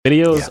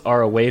Videos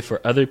are a way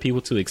for other people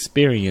to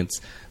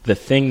experience the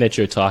thing that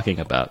you're talking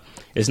about.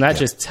 It's not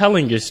just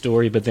telling your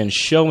story, but then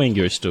showing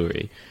your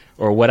story,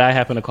 or what I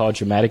happen to call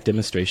dramatic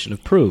demonstration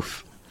of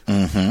proof.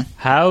 Mm-hmm.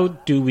 How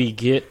do we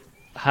get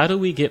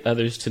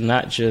others to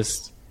not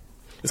just...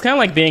 It's kind of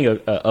like being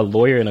a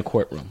lawyer in a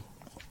courtroom,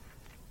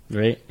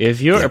 right? If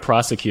you're a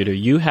prosecutor,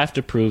 you have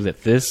to prove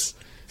that this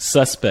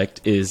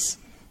suspect is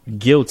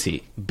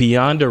guilty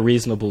beyond a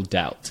reasonable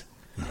doubt.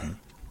 Mm-hmm.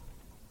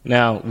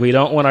 Now, we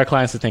don't want our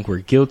clients to think we're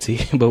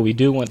guilty, but we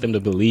do want them to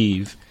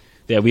believe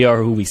that we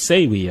are who we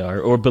say we are,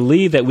 or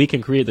believe that we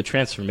can create the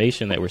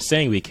transformation that we're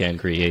saying we can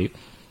create.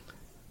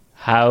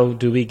 How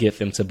do we get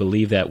them to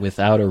believe that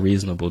without a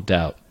reasonable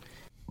doubt?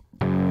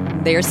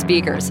 They're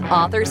speakers,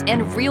 authors,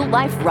 and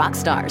real-life rock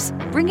stars,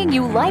 bringing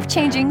you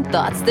life-changing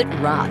thoughts that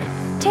rock,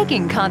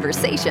 taking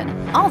conversation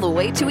all the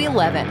way to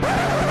 11.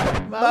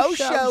 Most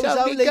shows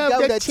only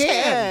go to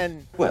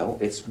 10. Well,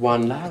 it's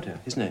one louder,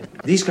 isn't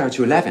it? These go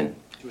to 11.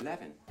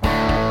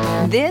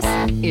 This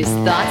is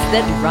Thoughts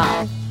That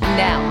Rock.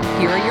 Now,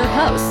 here are your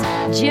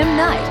hosts, Jim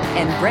Knight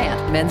and Brant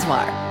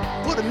Menswar.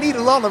 Put a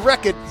needle on the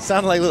record.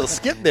 Sounded like a little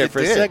skip there for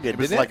a second. It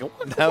was didn't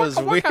it? that was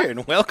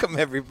weird. Welcome,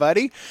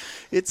 everybody.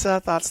 It's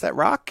Thoughts That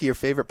Rock, your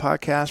favorite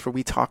podcast where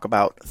we talk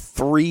about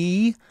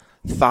 3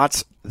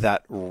 thoughts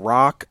that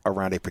rock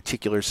around a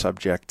particular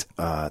subject.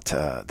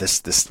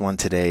 This one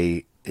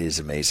today is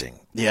amazing.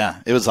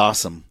 Yeah, it was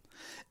awesome.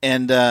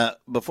 And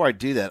before I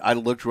do that, I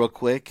looked real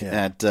quick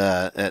at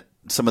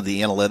some of the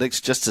analytics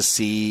just to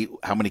see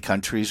how many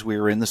countries we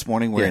were in this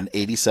morning. We're in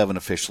 87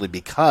 officially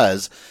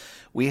because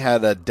we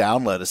had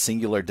a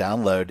singular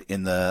download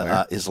in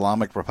the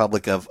Islamic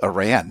Republic of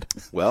Iran.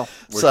 Well,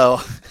 so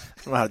I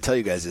don't know how to tell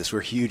you guys this.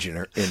 We're huge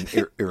in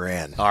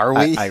Iran. Are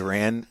we?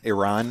 Iran.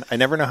 I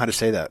never know how to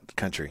say that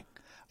country.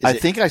 I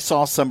think I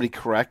saw somebody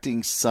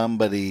correcting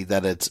somebody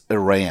that it's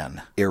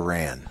Iran.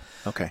 Iran.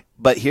 Okay.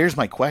 But here's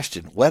my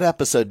question. What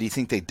episode do you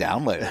think they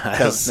downloaded?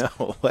 Because I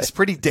don't know. It's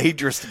pretty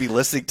dangerous to be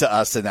listening to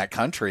us in that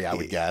country, I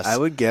would guess. I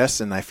would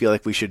guess, and I feel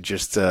like we should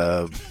just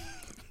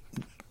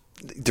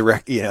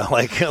direct,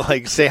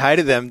 like say hi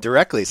to them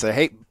directly. Say,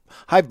 hey,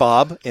 hi,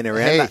 Bob in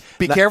Iran. Hey,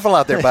 be careful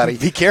out there, buddy.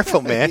 Be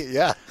careful, man.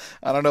 Yeah.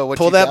 I don't know what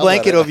Pull that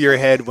blanket over your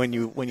head when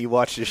you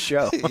watch this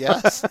show.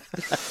 Yes.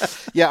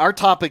 Yeah, our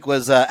topic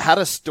was how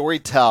to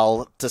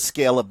storytell to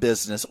scale a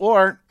business,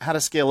 or how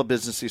to scale a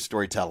business through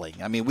storytelling.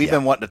 I mean, we've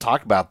been wanting to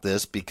talk about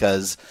this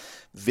because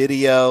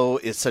video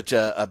is such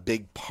a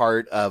big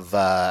part of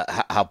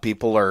how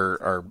people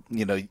are,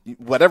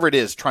 whatever it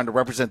is, trying to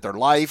represent their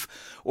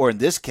life, or in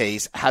this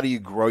case, how do you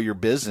grow your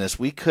business?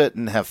 We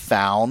couldn't have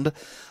found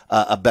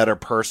a better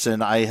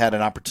person. I had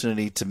an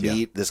opportunity to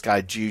meet this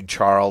guy, Jude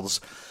Charles,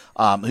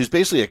 who's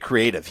basically a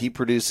creative. He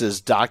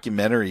produces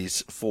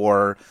documentaries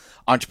for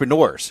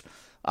entrepreneurs.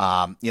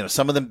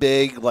 Some of them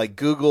big like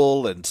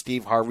Google and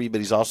Steve Harvey, but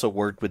he's also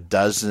worked with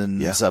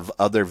dozens of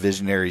other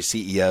visionary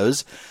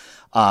CEOs.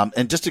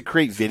 And just to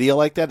create video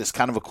like that is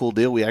kind of a cool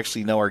deal. We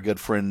actually know our good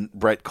friend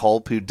Brett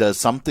Culp, who does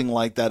something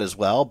like that as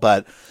well.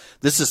 But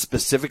this is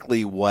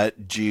specifically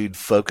what Jude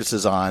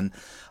focuses on.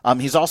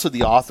 He's also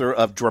the author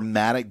of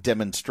Dramatic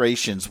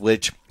Demonstrations,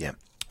 which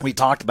we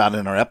talked about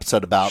in our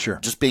episode about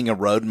just being a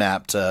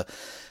roadmap to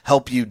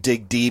help you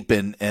dig deep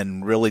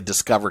and really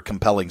discover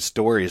compelling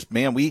stories.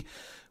 Man, we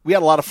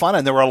had a lot of fun,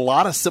 and there were a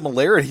lot of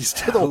similarities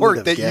to the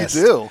work that you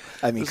do.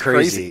 I mean,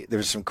 crazy.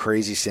 There's some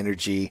crazy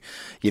synergy.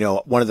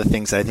 One of the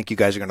things that I think you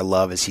guys are going to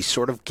love is he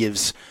sort of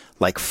gives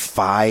like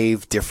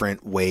 5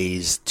 different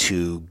ways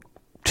to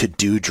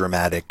do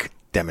dramatic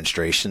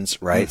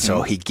demonstrations, right? Mm-hmm.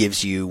 So he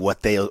gives you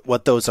what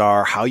those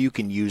are, how you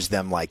can use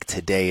them like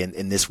today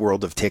in this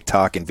world of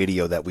TikTok and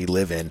video that we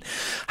live in.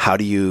 How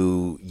do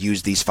you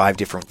use these 5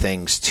 different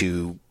things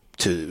to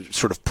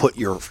sort of put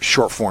your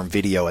short form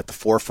video at the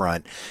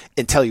forefront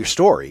and tell your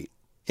story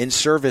in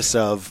service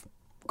of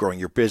growing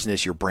your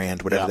business, your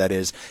brand, whatever that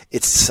is.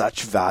 It's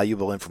such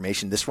valuable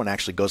information. This one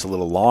actually goes a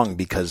little long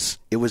because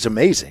it was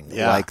amazing.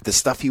 Yeah. Like the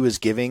stuff he was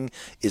giving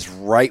is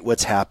right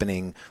what's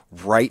happening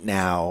right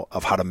now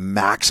of how to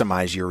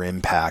maximize your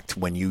impact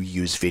when you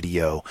use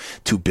video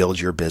to build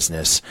your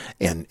business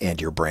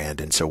and your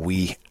brand. And so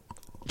we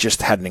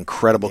just had an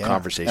incredible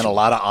conversation and a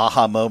lot of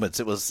aha moments.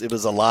 It was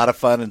a lot of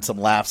fun and some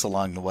laughs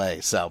along the way.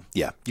 So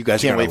yeah, you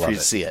guys can't wait for you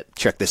to see it.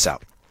 Check this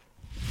out.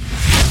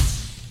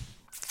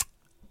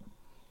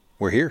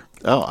 We're here.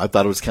 Oh, I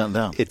thought it was counting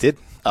down. It did.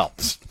 Oh,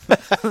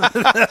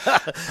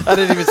 I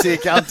didn't even see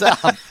it count down.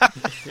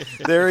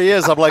 There he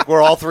is. I'm like,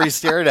 we're all 3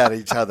 staring at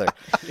each other.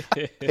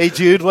 Hey,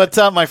 Jude, what's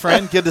up, my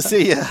friend? Good to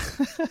see you.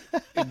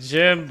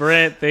 Jim,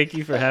 Brent, thank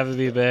you for having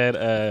me,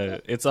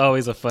 man. It's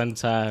always a fun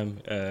time.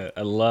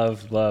 I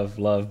love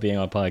being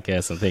on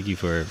podcasts, and thank you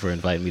for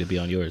inviting me to be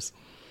on yours.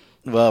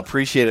 Well,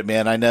 appreciate it,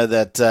 man. I know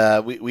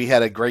that we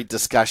had a great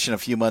discussion a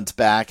few months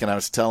back, and I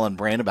was telling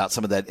Brand about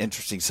some of that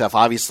interesting stuff.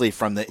 Obviously,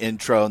 from the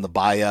intro and the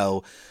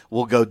bio,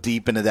 we'll go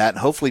deep into that, and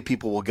hopefully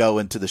people will go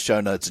into the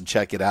show notes and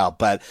check it out.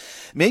 But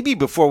maybe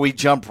before we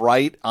jump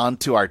right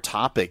onto our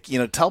topic,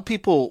 tell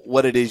people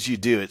what it is you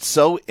do. It's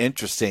so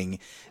interesting,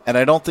 and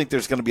I don't think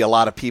there's going to be a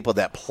lot of people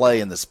that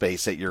play in the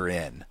space that you're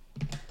in.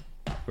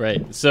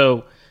 Right.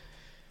 So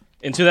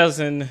in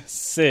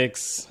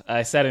 2006,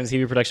 I sat in a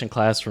TV production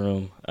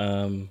classroom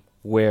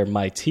where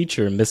my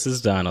teacher,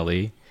 Mrs.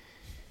 Donnelly,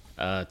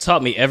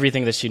 taught me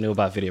everything that she knew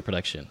about video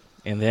production.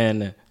 And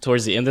then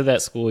towards the end of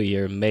that school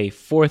year, May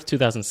 4th,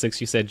 2006,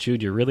 she said,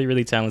 Jude, you're really,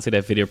 really talented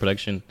at video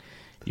production.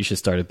 You should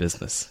start a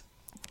business.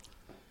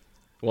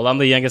 Well, I'm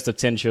the youngest of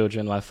 10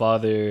 children. My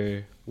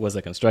father was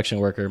a construction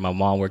worker. My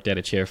mom worked at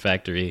a chair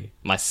factory.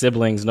 My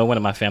siblings, no one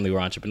in my family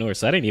were entrepreneurs,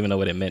 so I didn't even know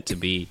what it meant to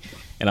be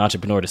an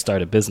entrepreneur, to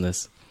start a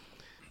business.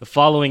 The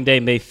following day,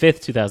 May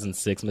 5th,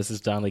 2006,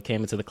 Mrs. Donnelly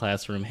came into the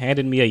classroom,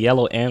 handed me a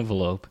yellow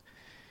envelope,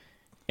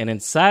 and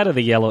inside of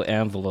the yellow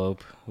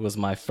envelope was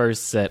my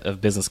first set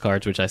of business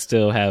cards, which I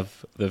still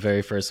have the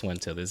very first one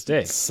to this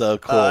day. So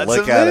cool.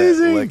 Look at it.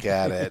 Look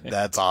at it.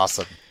 That's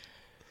awesome.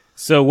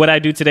 So what I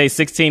do today,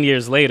 16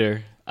 years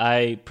later,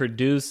 I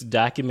produce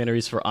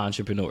documentaries for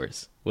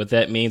entrepreneurs. What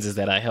that means is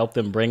that I help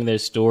them bring their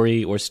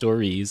story or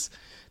stories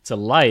to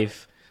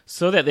life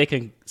so that they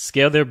can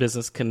scale their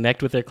business,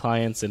 connect with their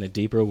clients in a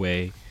deeper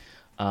way,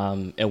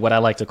 and what I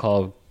like to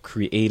call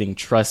creating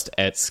trust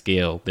at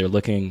scale. They're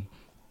looking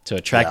to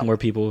attract more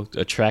people,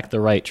 attract the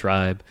right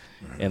tribe.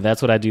 And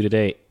that's what I do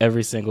today.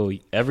 Every single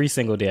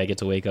day I get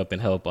to wake up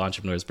and help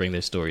entrepreneurs bring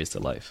their stories to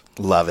life.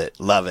 Love it.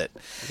 Love it.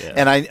 Yeah.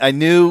 And I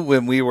knew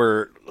when we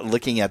were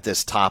looking at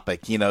this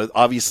topic,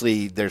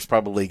 obviously there's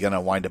probably going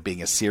to wind up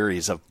being a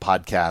series of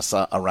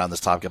podcasts around this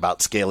topic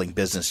about scaling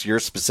business. You're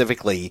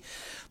specifically,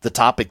 the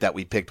topic that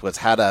we picked was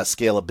how to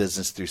scale a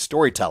business through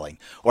storytelling,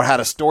 or how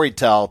to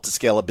storytell to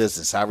scale a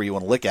business, however you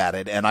want to look at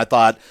it. And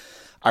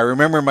I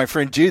remember my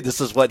friend Jude,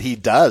 this is what he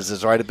does,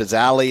 is right up his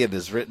alley, and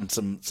has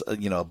written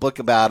a book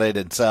about it.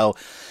 And so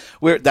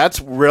that's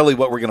really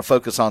what we're going to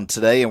focus on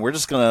today. And we're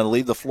just going to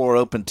leave the floor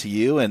open to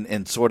you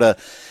and sort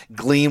of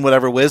glean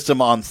whatever wisdom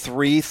on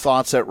 3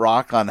 thoughts that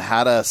rock on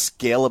how to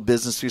scale a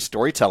business through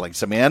storytelling.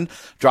 So, man,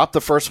 drop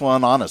the first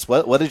one on us.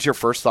 What is your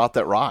first thought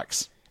that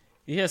rocks?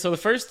 Yeah, so the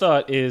first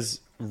thought is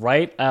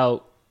write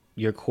out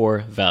your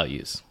core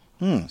values.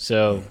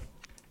 So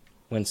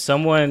when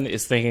someone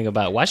is thinking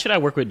about, why should I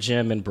work with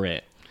Jim and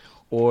Brent?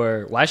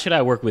 Or why should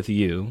I work with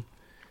you?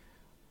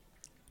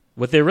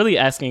 What they're really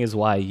asking is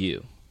why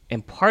you.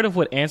 And part of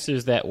what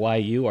answers that why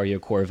you are your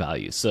core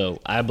values.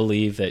 So I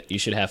believe that you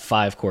should have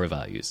 5 core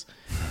values.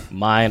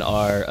 Mine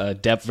are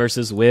depth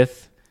versus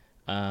width,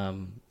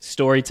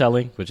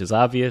 storytelling, which is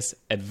obvious,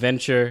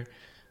 adventure,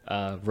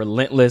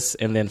 relentless,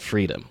 and then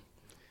freedom.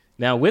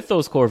 Now, with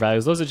those core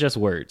values, those are just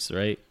words,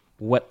 right?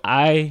 What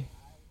I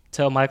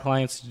tell my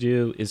clients to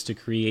do is to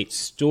create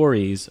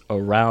stories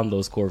around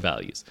those core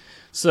values.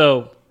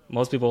 So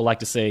most people like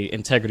to say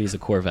integrity is a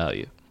core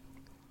value.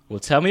 Well,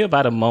 tell me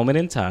about a moment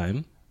in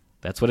time.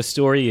 That's what a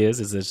story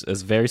is a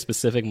very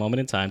specific moment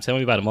in time. Tell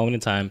me about a moment in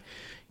time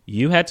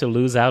you had to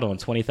lose out on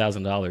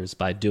 $20,000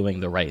 by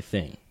doing the right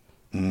thing,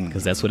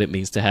 because that's what it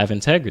means to have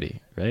integrity,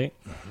 right?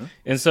 Mm-hmm.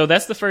 And so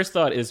that's the first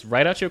thought, is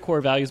write out your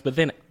core values, but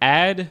then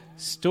add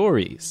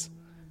stories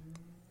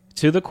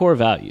to the core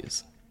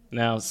values.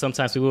 Now,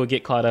 sometimes people will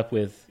get caught up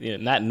with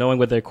not knowing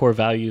what their core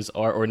values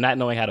are, or not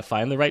knowing how to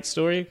find the right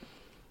story.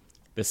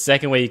 The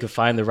second way you can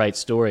find the right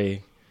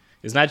story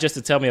is not just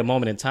to tell me a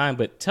moment in time,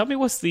 but tell me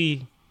what's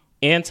the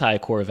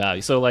anti-core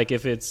value. So, like,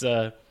 if it's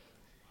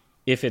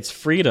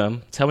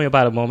freedom, tell me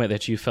about a moment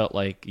that you felt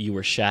like you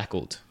were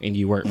shackled and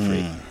you weren't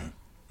free,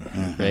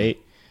 right?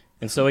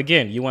 And so,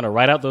 again, you want to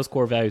write out those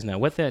core values. Now,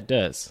 what that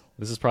does,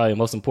 this is probably the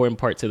most important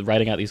part to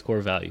writing out these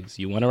core values.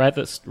 You want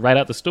to write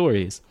out the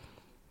stories,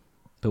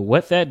 but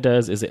what that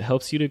does is it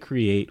helps you to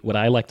create what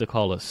I like to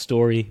call a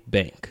story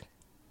bank.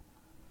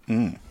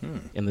 In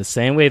the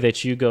same way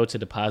that you go to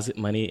deposit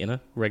money in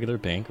a regular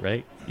bank,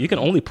 right? You can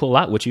only pull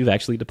out what you've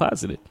actually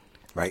deposited.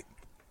 Right.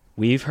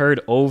 We've heard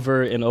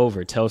over and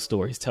over, tell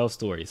stories, tell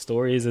stories.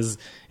 Stories is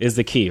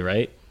the key,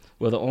 right?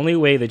 Well, the only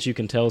way that you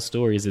can tell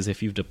stories is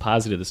if you've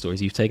deposited the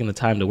stories. You've taken the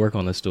time to work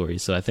on the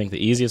stories. So I think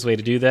the easiest way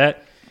to do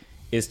that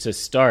is to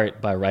start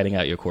by writing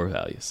out your core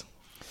values.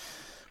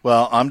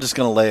 Well, I'm just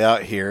going to lay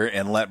out here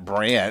and let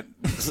Brant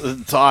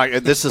talk.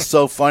 This is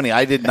so funny.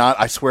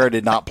 I swear I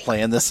did not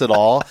plan this at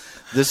all.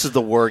 This is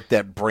the work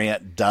that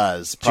Brant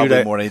does, probably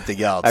Jude, more than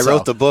anything else. I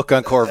wrote the book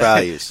on core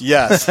values.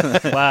 Yes.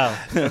 Wow.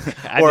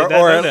 I did not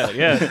know that.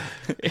 Yeah.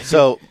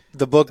 So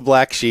the book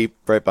Black Sheep,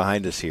 right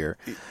behind us here,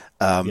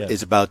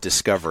 is about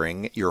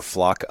discovering your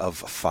flock of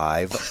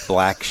 5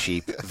 black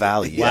sheep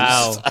values.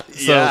 Wow.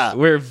 So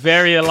we're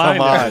very aligned.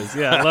 Guys.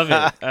 Yeah, I love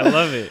it. I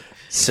love it.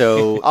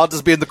 So I'll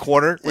just be in the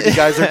corner when you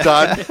guys are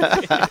done.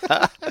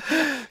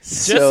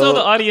 Just so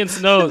the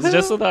audience knows,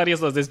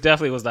 this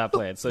definitely was not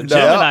planned. So Jim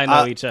and I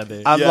know each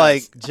other. I'm Yes.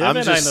 like, Jim I'm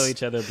and just, I know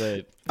each other,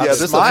 but Yeah, this is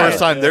the smiling. first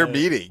time they're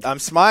meeting. I'm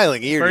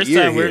smiling ear First to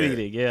ear time we're here,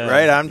 meeting, yeah.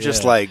 right? I'm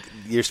just Yeah. like,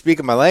 you're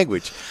speaking my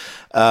language.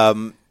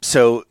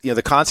 So,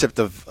 the concept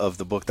of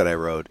the book that I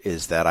wrote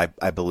is that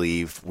I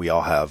believe we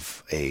all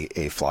have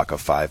a flock of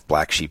 5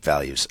 black sheep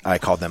values. I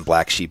call them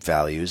black sheep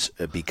values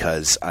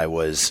because I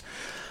was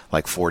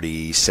like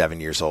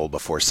 47 years old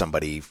before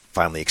somebody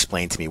finally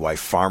explained to me why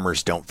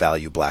farmers don't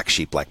value black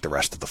sheep like the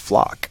rest of the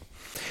flock.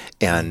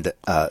 And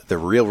the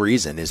real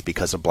reason is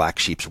because a black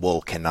sheep's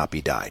wool cannot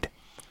be dyed.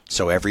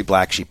 So every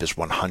black sheep is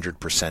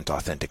 100%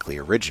 authentically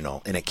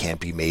original, and it can't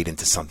be made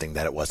into something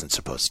that it wasn't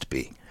supposed to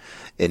be.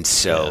 And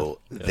so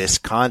this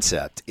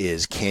concept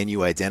is, can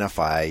you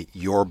identify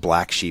your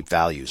black sheep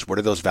values? What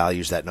are those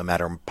values that no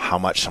matter how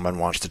much someone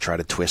wants to try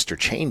to twist or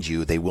change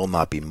you, they will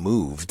not be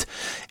moved?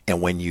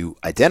 And when you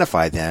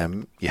identify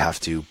them, you have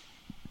to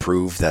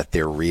prove that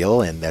they're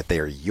real and that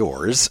they're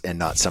yours and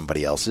not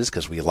somebody else's,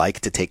 because we like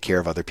to take care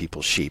of other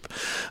people's sheep.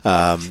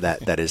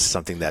 That is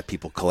something that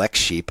people collect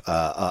sheep.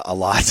 A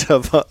lot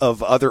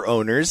of other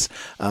owners.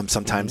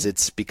 Sometimes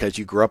it's because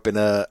you grew up in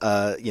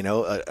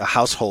a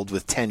household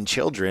with 10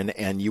 children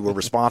and you were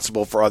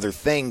responsible for other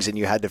things and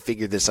you had to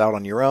figure this out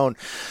on your own.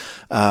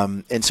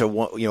 And so,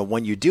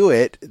 when you do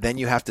it, then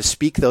you have to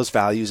speak those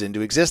values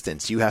into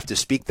existence. You have to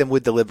speak them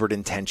with deliberate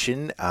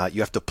intention.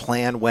 You have to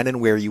plan when and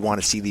where you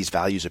want to see these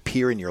values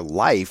appear in your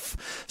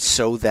life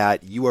so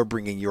that you are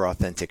bringing your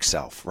authentic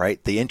self,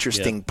 right? The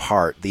interesting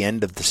part, the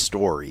end of the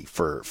story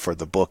for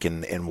the book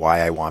and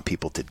why I want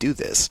people to do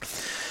this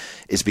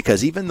is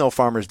because even though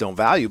farmers don't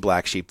value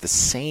black sheep the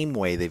same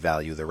way they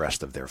value the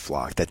rest of their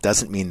flock, that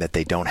doesn't mean that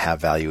they don't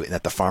have value and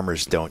that the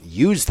farmers don't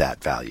use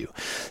that value.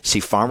 See,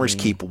 farmers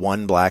keep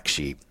 1 black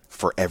sheep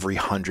for every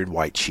 100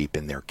 white sheep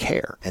in their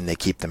care, and they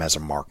keep them as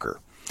a marker.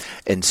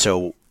 And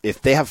so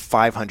if they have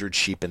 500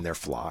 sheep in their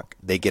flock,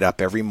 they get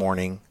up every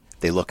morning,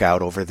 they look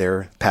out over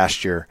their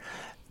pasture,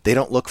 they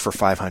don't look for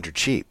 500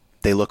 sheep,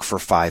 they look for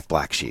 5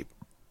 black sheep.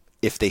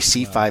 If they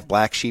see 5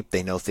 black sheep,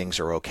 they know things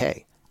are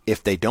okay.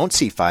 If they don't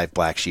see 5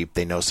 black sheep,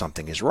 they know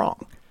something is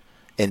wrong.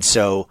 And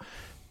so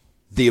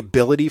the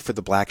ability for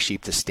the black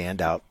sheep to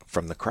stand out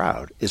from the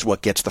crowd is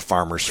what gets the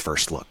farmer's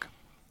first look.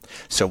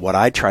 So what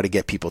I try to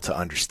get people to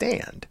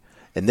understand,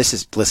 and this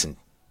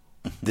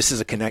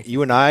is a connect.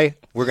 You and I,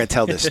 we're going to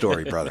tell this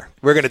story, brother.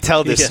 We're going to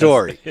tell this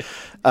story.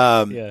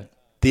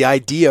 The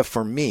idea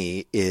for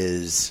me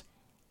is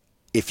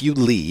if you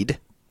lead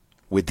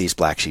with these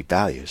black sheep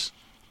values,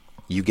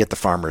 you get the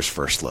farmer's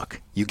first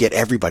look. You get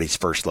everybody's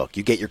first look.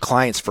 You get your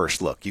client's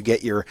first look. You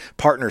get your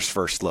partner's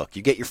first look.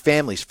 You get your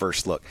family's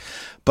first look.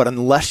 But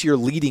unless you're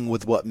leading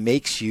with what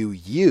makes you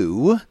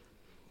you,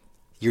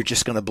 you're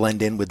just going to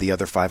blend in with the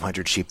other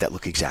 500 sheep that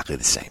look exactly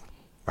the same,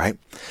 right?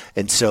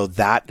 And so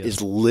that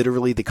is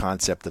literally the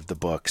concept of the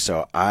book.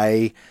 So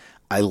I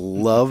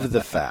love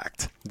the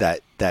fact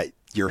that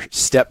your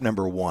step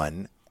number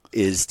 1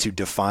 is to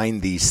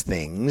define these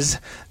things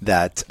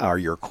that are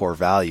your core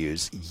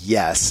values.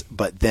 Yes,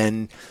 but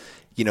then,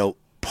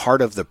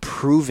 part of the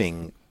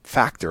proving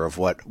factor of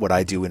what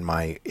I do in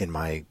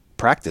my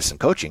practice and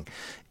coaching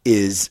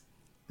is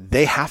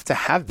they have to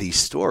have these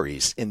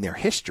stories in their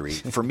history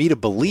for me to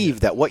believe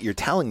that what you're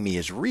telling me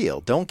is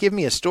real. Don't give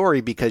me a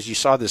story because you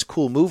saw this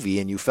cool movie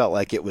and you felt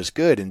like it was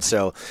good. And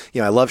so,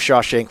 I love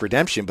Shawshank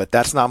Redemption, but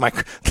that's not my,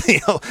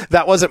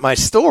 that wasn't my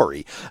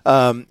story.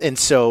 And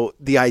so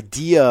the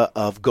idea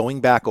of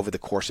going back over the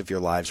course of your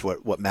lives,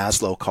 what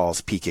Maslow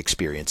calls peak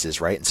experiences,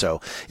 right? And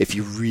so if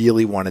you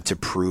really wanted to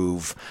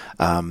prove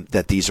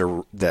that these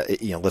are,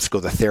 let's go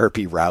the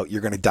therapy route,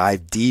 you're going to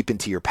dive deep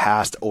into your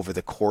past over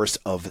the course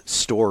of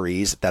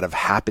stories that have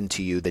happened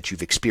to you that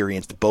you've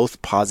experienced,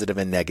 both positive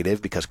and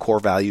negative, because core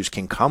values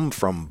can come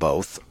from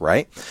both,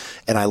 right?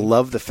 And I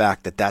love the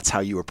fact that that's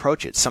how you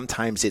approach it.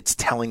 Sometimes it's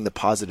telling the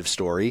positive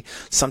story.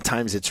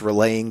 Sometimes it's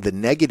relaying the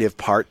negative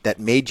part that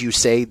made you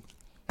say,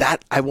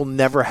 that I will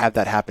never have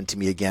that happen to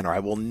me again, or I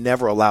will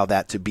never allow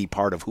that to be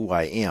part of who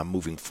I am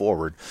moving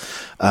forward.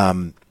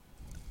 I'm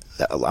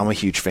a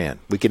huge fan.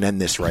 We can end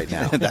this right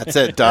now. That's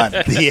it.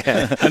 Done.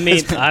 Yeah. I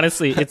mean,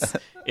 honestly,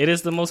 it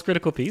is the most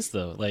critical piece,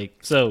 though.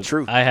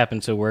 True. I happen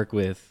to work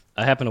with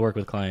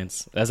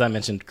clients, as I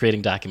mentioned,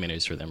 creating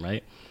documentaries for them.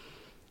 Right.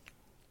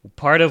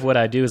 Part of what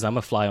I do is I'm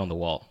a fly on the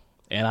wall,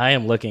 and I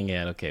am looking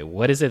at, okay,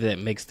 what is it that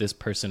makes this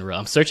person real?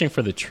 I'm searching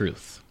for the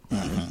truth.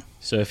 Mm-hmm.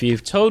 So if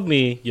you've told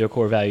me your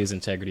core values,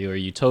 integrity, or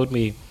you told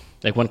me,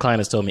 like one client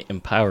has told me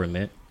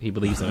empowerment, he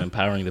believes in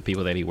empowering the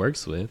people that he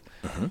works with.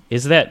 Mm-hmm.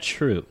 Is that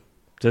true?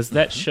 Does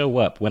that show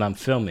up when I'm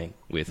filming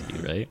with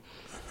you, right?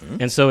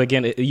 And so,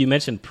 again, you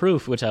mentioned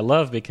proof, which I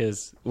love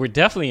because we're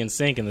definitely in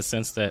sync in the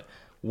sense that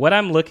what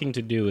I'm looking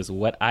to do is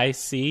what I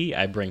see,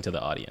 I bring to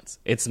the audience.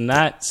 It's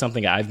not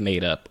something I've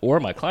made up or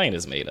my client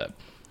has made up.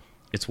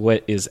 It's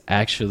what is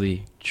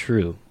actually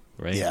true,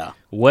 right? Yeah.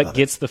 What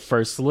gets the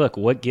first look?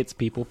 What gets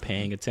people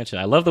paying attention?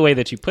 I love the way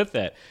that you put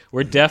that.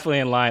 We're definitely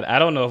in line. I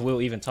don't know if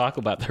we'll even talk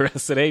about the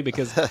rest today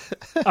because,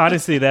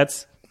 honestly,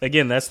 that's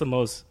the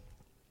most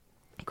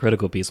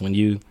critical piece. When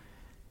you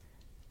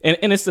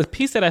And it's the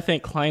piece that I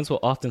think clients will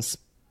often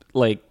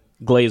like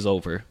glaze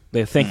over.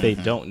 They think they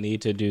don't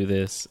need to do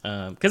this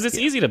because it's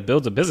easy to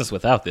build a business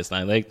without this.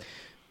 Now, like,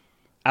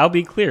 I'll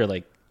be clear,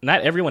 like,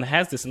 not everyone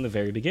has this in the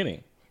very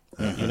beginning.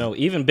 You know,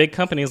 even big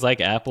companies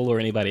like Apple or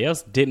anybody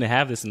else didn't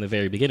have this in the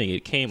very beginning.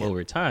 It came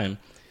over time.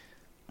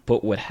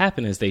 But what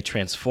happened is they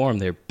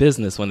transformed their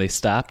business when they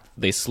stopped.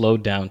 They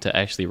slowed down to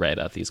actually write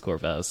out these core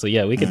values. So,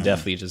 yeah, we could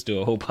definitely just do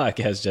a whole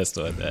podcast just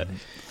on that.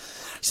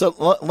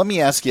 So let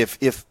me ask you,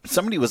 if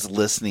somebody was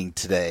listening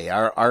today,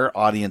 our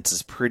audience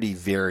is pretty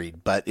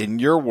varied, but in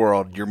your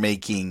world, you're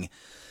making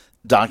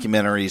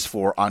documentaries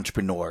for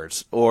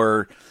entrepreneurs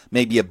or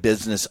maybe a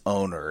business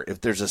owner.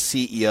 If there's a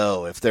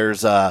CEO, if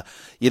there's an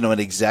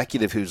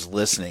executive who's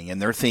listening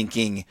and they're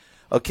thinking,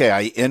 okay,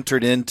 I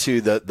entered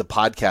into the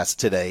podcast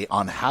today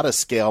on how to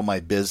scale my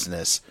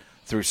business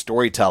through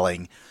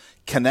storytelling.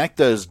 Connect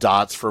those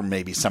dots for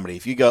maybe somebody.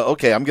 If you go,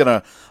 okay, I'm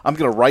gonna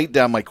write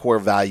down my core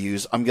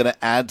values. I'm gonna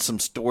add some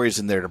stories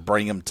in there to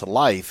bring them to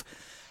life.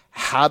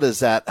 How does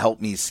that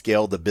help me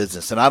scale the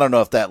business? And I don't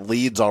know if that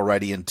leads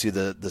already into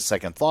the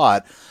second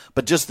thought,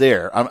 but just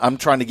there, I'm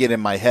trying to get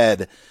in my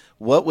head.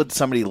 What would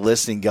somebody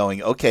listening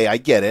going, okay, I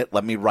get it.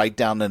 Let me write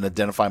down and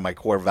identify my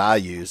core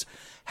values.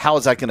 How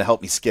is that going to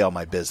help me scale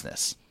my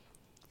business?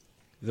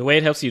 The way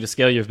it helps you to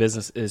scale your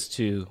business is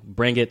to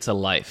bring it to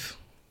life,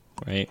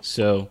 right?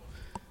 So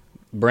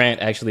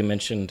Brant actually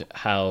mentioned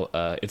how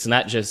it's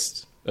not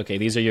just, okay,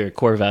 these are your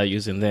core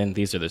values and then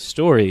these are the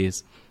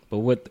stories,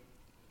 but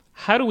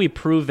how do we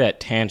prove that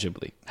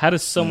tangibly? How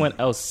does someone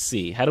else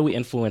see? How do we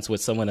influence what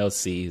someone else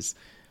sees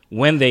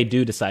when they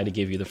do decide to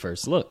give you the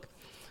first look?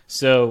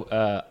 So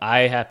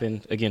I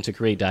happen, again, to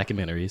create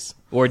documentaries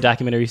or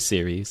documentary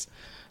series.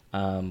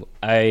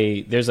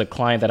 There's a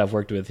client that I've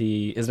worked with.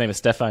 His name is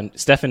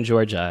Stefan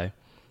Georgi,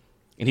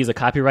 and he's a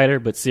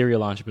copywriter but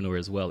serial entrepreneur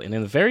as well. And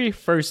in the very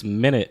first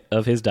minute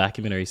of his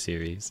documentary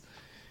series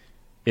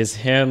is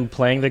him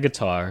playing the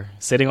guitar,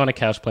 sitting on a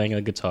couch playing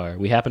a guitar.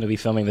 We happen to be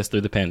filming this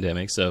through the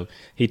pandemic, so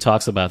he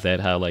talks about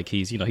that, how like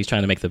he's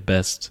trying to make the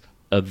best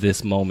of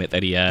this moment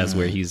that he has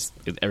where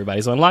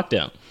everybody's on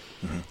lockdown.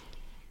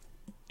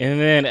 And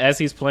then as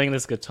he's playing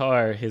this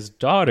guitar, his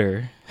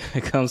daughter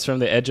comes from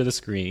the edge of the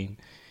screen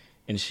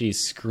and she's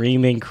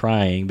screaming,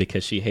 crying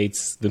because she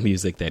hates the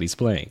music that he's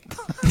playing.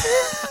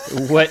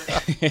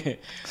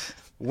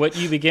 What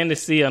you begin to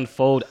see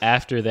unfold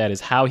after that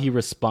is how he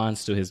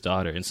responds to his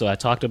daughter. And so I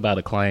talked about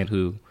a client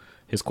who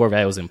his core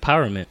value was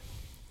empowerment.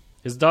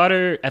 His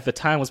daughter at the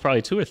time was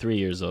probably 2 or 3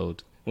 years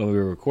old when we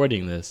were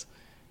recording this.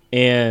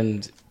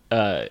 And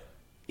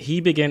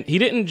he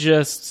didn't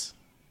just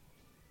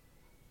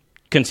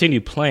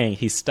continue playing.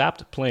 He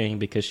stopped playing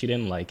because she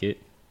didn't like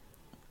it.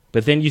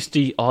 But then you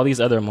see all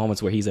these other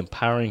moments where he's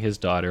empowering his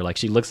daughter. Like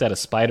she looks at a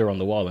spider on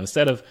the wall. And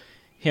instead of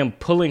him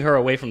pulling her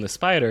away from the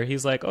spider,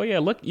 he's like, oh, yeah,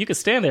 look, you can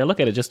stand there, look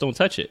at it, just don't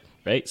touch it,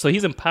 right? So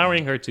he's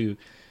empowering her to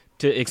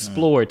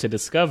explore, to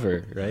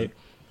discover, right?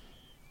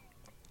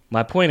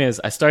 My point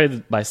is, I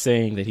started by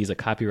saying that he's a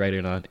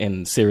copywriter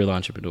and serial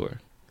entrepreneur.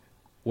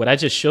 What I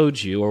just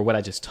showed you, or what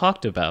I just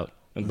talked about,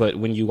 but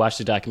when you watch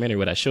the documentary,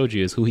 what I showed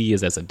you is who he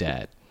is as a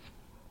dad.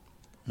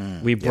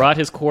 We brought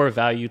his core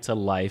value to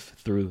life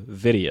through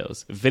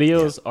videos.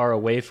 Videos are a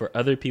way for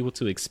other people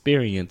to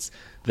experience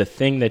the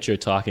thing that you're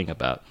talking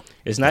about.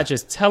 It's not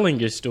just telling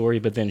your story,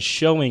 but then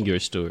showing your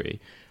story,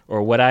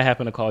 or what I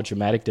happen to call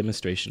dramatic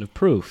demonstration of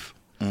proof.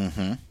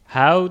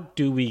 How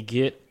do we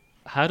get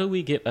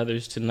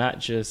others to not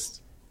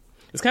just...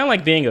 It's kind of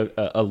like being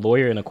a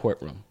lawyer in a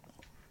courtroom,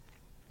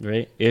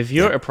 right? If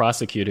you're a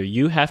prosecutor,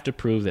 you have to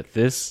prove that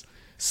this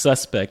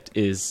suspect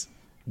is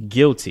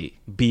guilty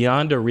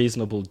beyond a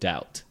reasonable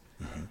doubt.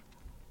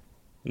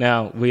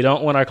 Now, we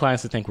don't want our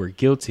clients to think we're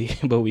guilty,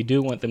 but we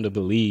do want them to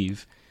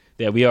believe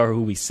that we are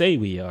who we say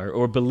we are,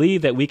 or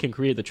believe that we can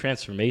create the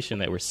transformation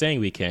that we're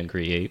saying we can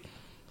create.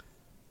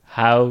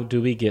 How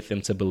do we get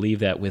them to believe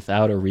that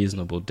without a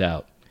reasonable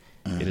doubt?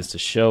 It is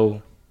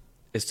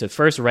to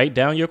first write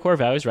down your core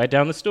values, write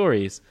down the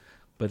stories,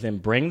 but then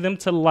bring them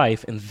to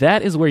life. And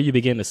that is where you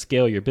begin to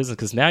scale your business,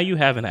 because now you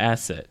have an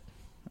asset.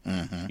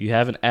 You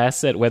have an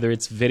asset, whether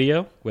it's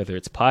video, whether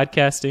it's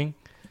podcasting.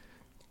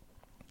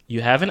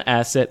 You have an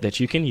asset that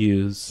you can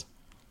use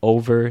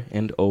over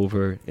and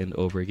over and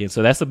over again.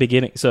 So that's the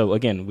beginning. So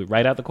again, we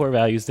write out the core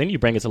values, then you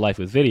bring it to life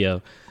with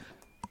video.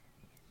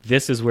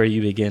 This is where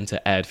you begin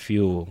to add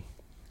fuel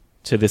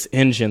to this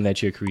engine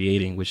that you're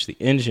creating, which the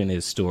engine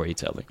is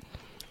storytelling.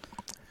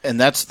 And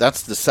that's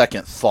the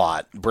second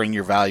thought, bring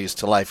your values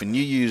to life. And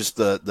you use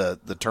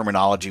the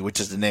terminology, which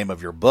is the name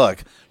of your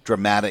book,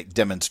 dramatic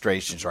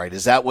demonstrations, right?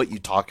 Is that what you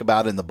talk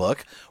about in the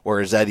book, or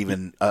is that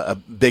even a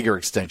bigger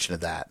extension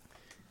of that?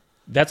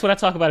 That's what I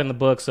talk about in the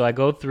book. So I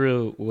go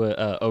through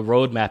a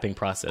road mapping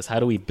process. How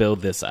do we build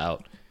this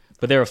out?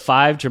 But there are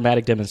 5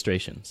 dramatic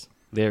demonstrations.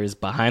 There is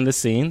behind the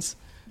scenes.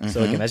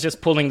 So again, that's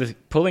just pulling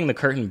the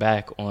curtain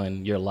back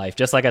on your life.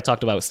 Just like I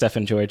talked about with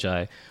Stefan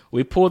Georgi,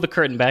 we pulled the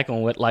curtain back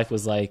on what life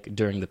was like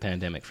during the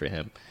pandemic for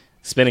him,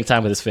 spending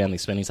time with his family,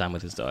 spending time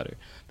with his daughter.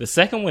 The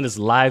second one is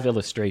live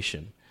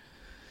illustration.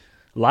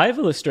 Live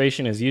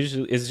illustration is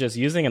just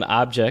using an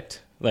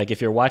object. Like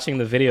if you're watching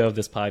the video of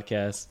this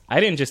podcast, I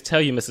didn't just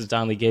tell you Mrs.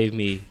 Donnelly gave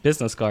me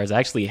business cards. I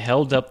actually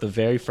held up the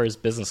very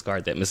first business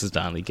card that Mrs.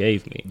 Donnelly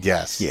gave me.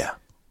 Yes. Yeah.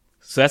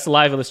 So that's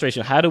live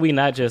illustration. How do we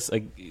not just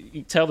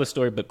tell the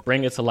story, but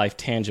bring it to life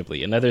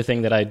tangibly? Another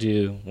thing that I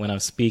do when I'm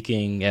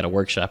speaking at a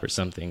workshop or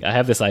something, I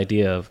have this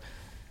idea of,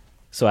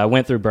 so I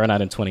went through burnout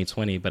in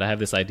 2020, but I have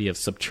this idea of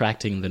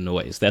subtracting the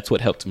noise. That's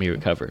what helped me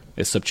recover,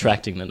 is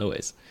subtracting the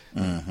noise.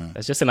 Mm-hmm.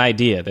 That's just an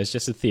idea. That's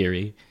just a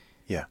theory.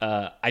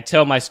 Yeah. I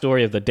tell my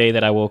story of the day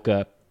that I woke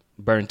up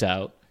burnt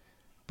out.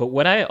 But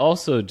what I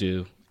also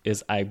do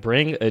is I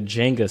bring a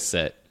Jenga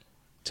set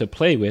to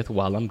play with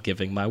while I'm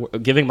giving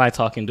my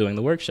talk and doing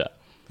the workshop.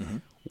 Mm-hmm.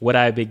 What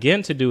I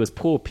begin to do is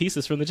pull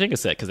pieces from the Jenga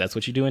set, because that's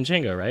what you do in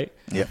Jenga, right?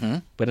 Yeah. Mm-hmm.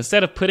 But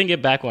instead of putting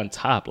it back on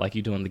top like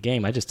you do in the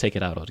game, I just take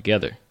it out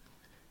altogether.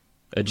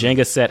 A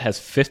Jenga set has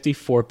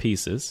 54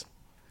 pieces.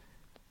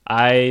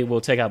 I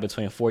will take out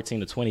between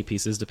 14 to 20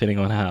 pieces, depending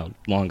on how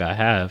long I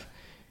have.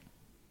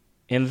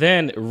 And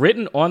then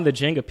written on the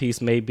Jenga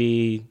piece may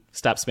be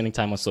stop spending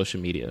time on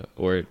social media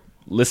or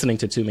listening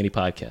to too many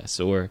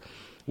podcasts or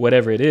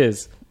whatever it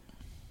is.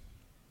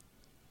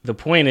 The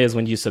point is,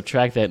 when you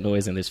subtract that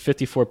noise and there's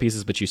 54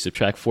 pieces, but you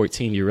subtract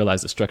 14, you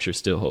realize the structure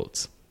still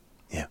holds.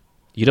 Yeah.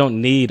 You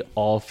don't need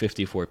all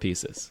 54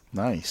 pieces.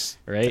 Nice.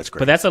 Right? That's great.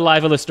 But that's a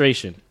live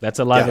illustration. That's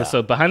a live. Yeah.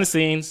 So behind the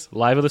scenes,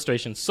 live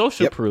illustration,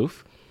 social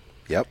proof.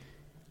 Yep.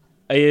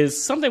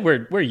 Is something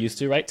we're used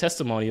to, right?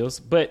 Testimonials.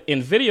 But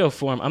in video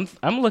form,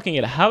 I'm looking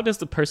at how does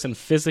the person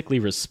physically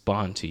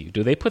respond to you?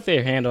 Do they put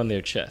their hand on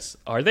their chest?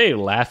 Are they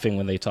laughing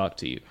when they talk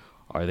to you?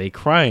 Are they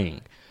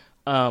crying?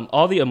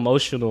 All the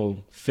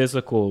emotional,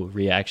 physical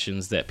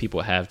reactions that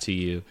people have to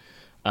you.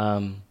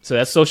 So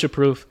that's social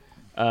proof.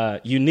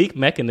 Unique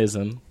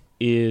mechanism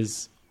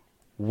is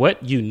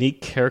what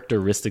unique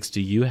characteristics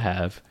do you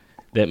have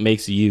that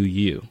makes you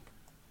you,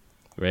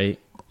 right?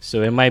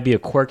 So it might be a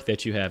quirk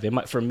that you have.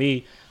 For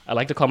me, I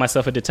like to call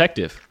myself a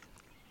detective.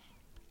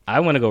 I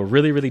want to go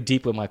really, really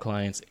deep with my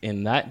clients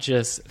and not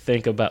just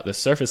think about the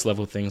surface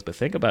level things, but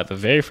think about the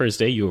very first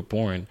day you were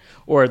born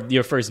or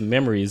your first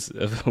memories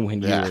of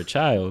when you were a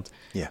child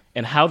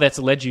and how that's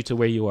led you to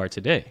where you are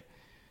today.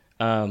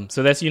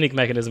 So that's unique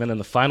mechanism. And then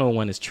the final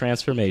one is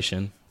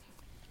transformation.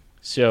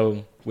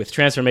 So with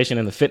transformation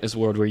in the fitness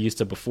world, we're used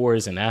to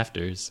befores and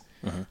afters.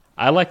 Mm-hmm.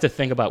 I like to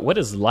think about what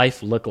does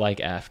life look like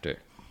after?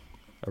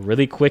 A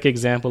really quick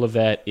example of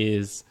that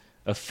is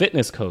a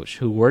fitness coach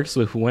who works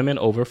with women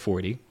over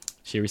 40.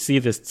 She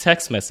received this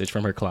text message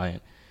from her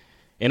client.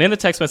 And in the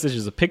text message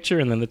is a picture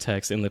and then the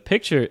text. And the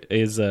picture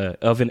is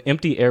of an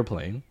empty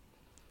airplane.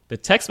 The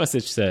text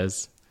message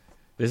says,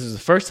 "This is the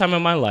first time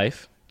in my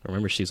life."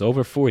 Remember, she's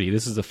over 40.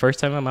 "This is the first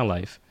time in my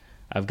life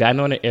I've gotten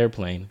on an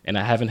airplane and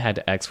I haven't had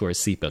to ask for a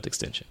seatbelt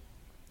extension."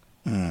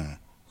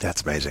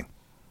 That's amazing.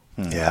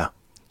 Yeah.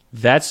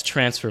 That's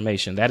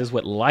transformation. That is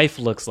what life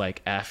looks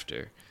like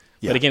after.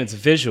 Yeah. But again, it's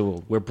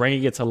visual. We're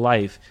bringing it to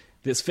life.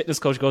 This fitness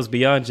coach goes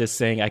beyond just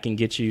saying, I can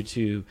get you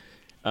to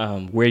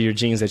wear your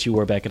jeans that you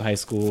wore back in high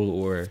school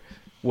or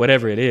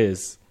whatever it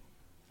is.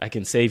 I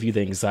can save you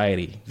the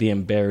anxiety, the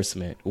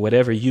embarrassment,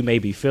 whatever you may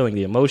be feeling,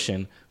 the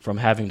emotion from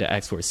having to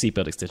ask for a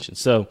seatbelt extension.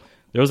 So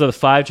those are the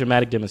 5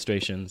 dramatic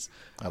demonstrations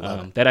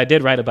that I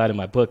did write about in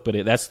my book.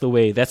 But that's the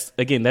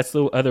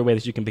other way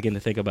that you can begin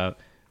to think about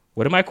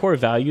what are my core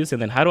values,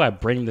 and then how do I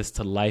bring this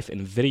to life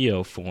in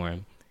video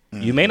form?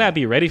 Mm-hmm. You may not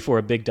be ready for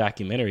a big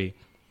documentary,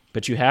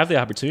 but you have the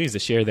opportunities to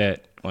share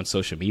that on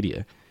social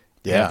media.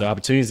 You have the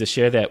opportunities to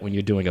share that when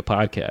you're doing a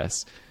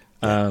podcast.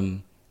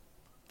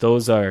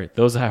 Those are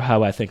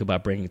how I think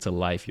about bringing to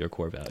life your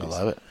core values. I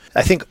love it.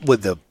 I think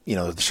with the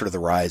sort of the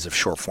rise of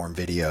short form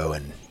video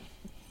and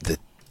the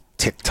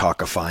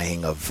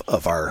TikTokifying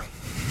of our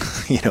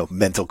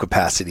mental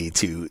capacity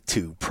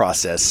to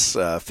process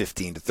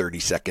 15 to 30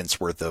 seconds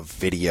worth of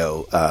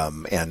video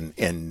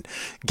and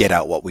get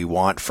out what we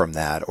want from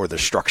that, or the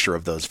structure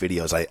of those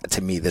videos.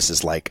 To me, this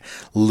is like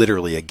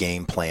literally a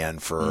game plan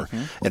for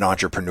an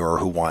entrepreneur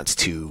who wants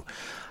to.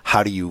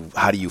 How do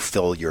you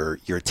fill your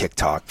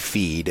TikTok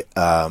feed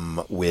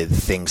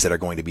with things that are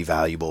going to be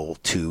valuable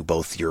to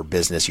both your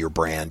business, your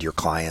brand, your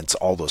clients,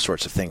 all those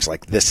sorts of things?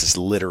 Like, this is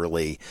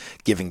literally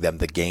giving them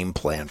the game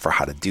plan for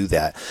how to do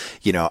that.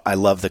 I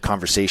love the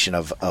conversation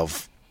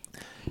of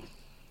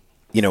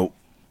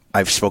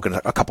I've spoken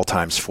a couple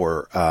times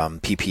for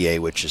PPA,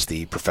 which is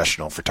the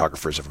Professional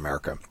Photographers of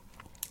America.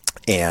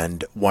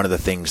 And one of the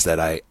things that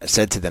I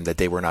said to them that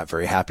they were not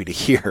very happy to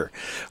hear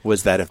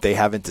was that if they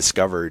haven't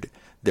discovered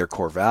their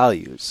core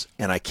values,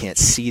 and I can't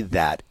see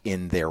that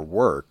in their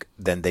work,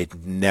 then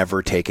they've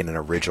never taken an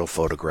original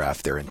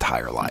photograph their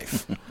entire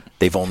life.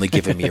 They've only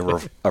given me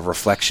a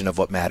reflection of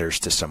what matters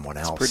to someone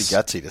else. It's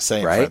pretty gutsy to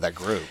say in front of that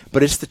group.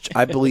 But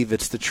I believe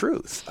it's the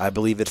truth. I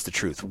believe it's the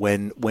truth.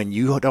 When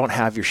you don't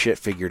have your shit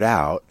figured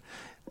out,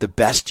 the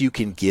best you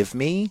can give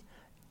me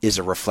is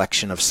a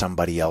reflection of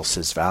somebody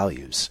else's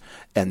values.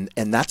 And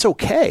that's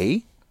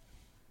okay.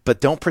 but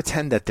don't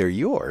pretend that they're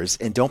yours,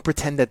 and don't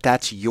pretend that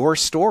that's your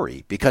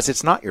story, because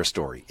it's not your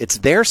story. It's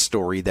their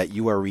story that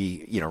you are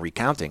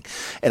recounting.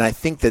 And I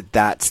think that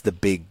that's the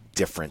big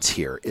difference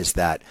here, is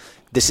that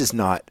this is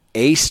not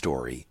a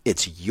story,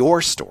 it's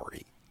your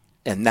story.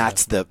 And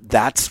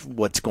that's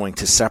what's going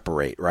to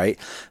separate, right?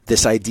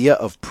 This idea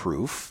of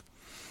proof.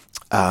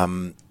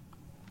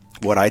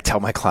 What I tell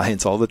my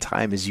clients all the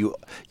time is you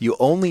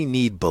only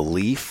need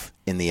belief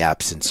in the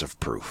absence of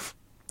proof.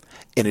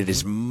 And it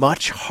is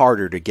much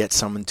harder to get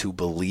someone to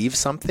believe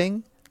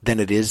something than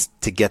it is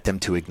to get them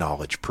to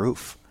acknowledge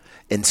proof.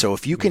 And so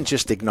if you can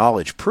just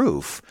acknowledge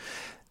proof,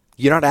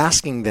 you're not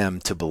asking them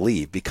to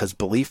believe, because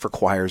belief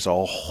requires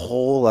a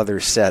whole other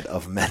set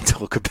of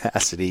mental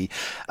capacity.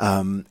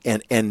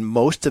 And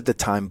most of the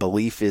time,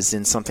 belief is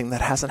in something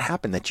that hasn't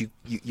happened, that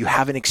you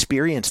haven't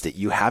experienced it.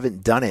 You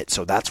haven't done it.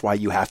 So that's why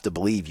you have to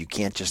believe. You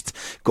can't just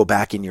go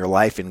back in your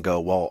life and go,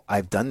 well,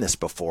 I've done this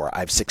before.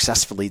 I've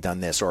successfully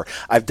done this, or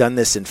I've done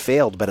this and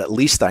failed, but at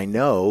least I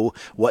know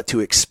what to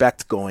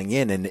expect going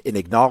in, and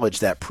acknowledge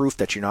that proof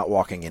that you're not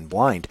walking in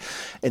blind.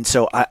 And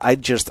so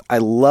I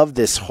love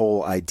this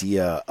whole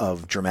idea of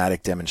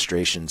dramatic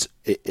demonstrations.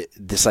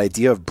 This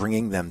idea of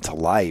bringing them to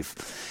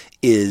life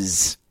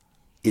is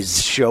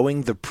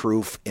showing the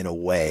proof in a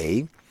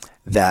way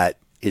that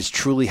is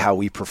truly how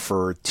we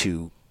prefer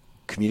to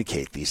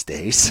communicate these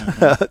days,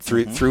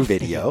 through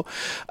video.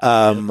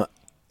 And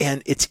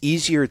it's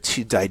easier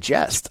to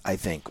digest, I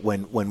think,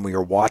 when we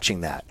are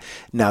watching that.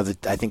 Now,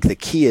 I think the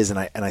key is, and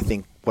I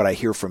think what I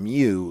hear from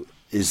you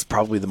is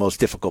probably the most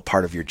difficult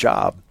part of your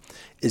job,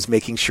 is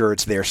making sure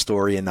it's their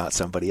story and not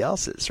somebody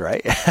else's,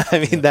 right?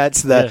 I mean,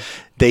 that's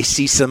they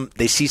see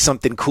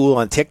something cool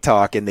on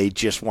TikTok and they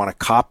just want to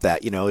cop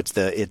that.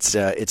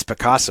 It's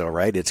Picasso,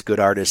 right? It's good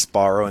artists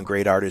borrow and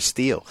great artists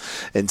steal.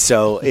 And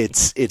so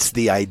it's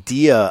the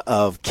idea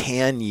of,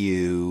 can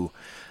you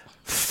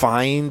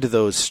find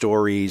those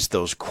stories,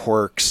 those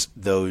quirks,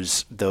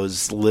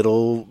 those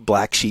little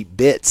black sheep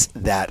bits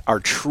that are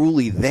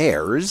truly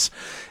theirs,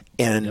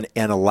 and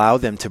allow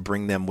them to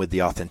bring them with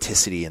the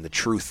authenticity and the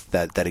truth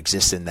that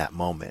exists in that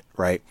moment,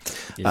 right?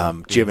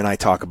 Jim and I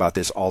talk about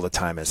this all the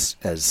time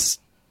as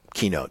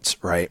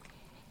keynotes, right?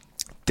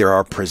 There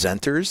are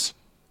presenters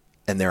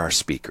and there are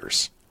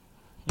speakers.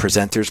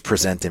 Presenters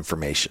present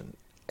information,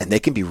 and they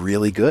can be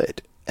really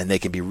good, and they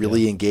can be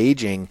really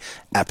engaging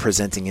at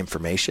presenting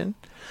information,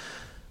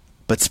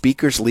 but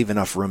speakers leave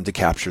enough room to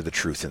capture the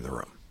truth in the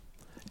room.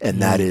 And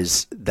that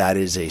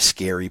is a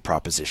scary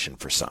proposition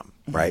for some,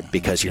 right?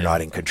 Because you're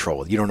not in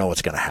control. You don't know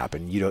what's going to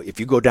happen. If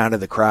you go down to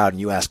the crowd and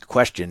you ask a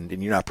question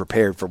and you're not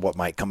prepared for what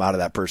might come out of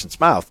that person's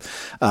mouth,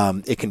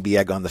 it can be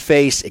egg on the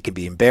face. It can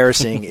be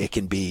embarrassing. It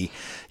can be,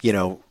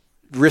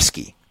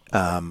 risky.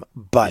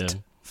 But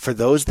for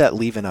those that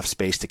leave enough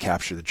space to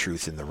capture the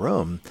truth in the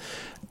room,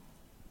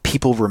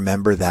 people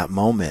remember that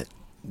moment,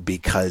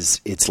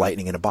 because it's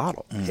lightning in a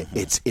bottle.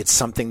 It's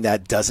something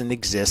that doesn't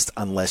exist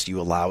unless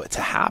you allow it to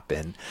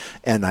happen,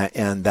 and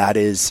that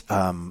is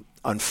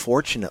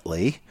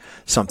unfortunately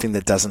something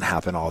that doesn't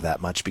happen all that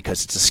much,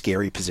 because it's a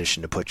scary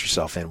position to put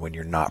yourself in when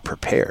you're not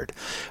prepared.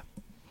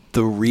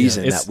 The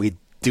reason that we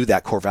do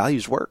that core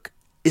values work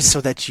is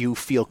so that you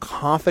feel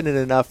confident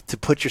enough to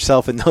put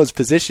yourself in those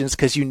positions,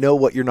 because you know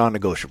what your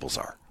non-negotiables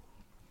are.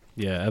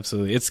 Yeah,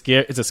 absolutely. It's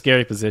a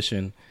scary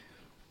position,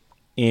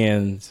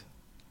 and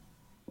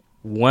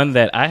one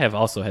that I have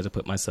also had to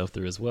put myself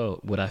through as well.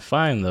 What I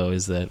find, though,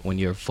 is that when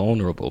you're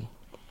vulnerable,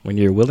 when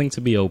you're willing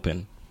to be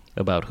open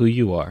about who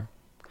you are,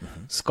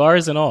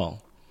 scars and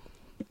all,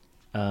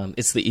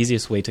 it's the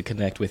easiest way to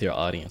connect with your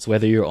audience,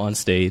 whether you're on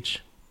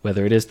stage,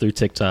 whether it is through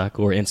TikTok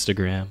or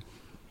Instagram.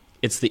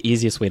 It's the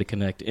easiest way to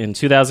connect. In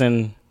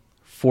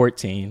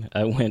 2014,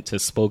 I went to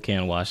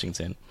Spokane,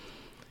 Washington.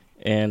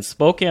 And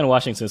Spokane,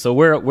 Washington. So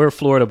we're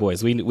Florida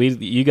boys.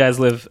 You guys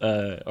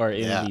are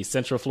in the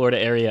Central Florida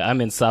area. I'm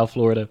in South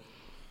Florida.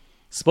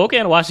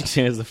 Spokane,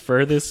 Washington is the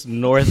furthest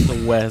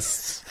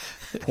northwest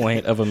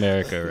point of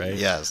America, right?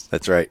 Yes,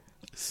 that's right.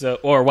 So,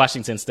 or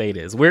Washington State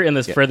is. We're in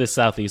the furthest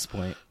southeast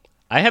point.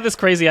 I had this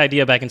crazy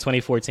idea back in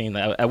 2014.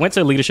 I went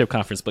to a leadership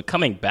conference, but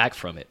coming back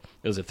from it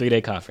was a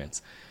 3-day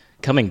conference.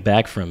 Coming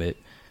back from it,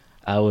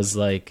 I was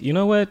like, you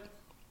know what?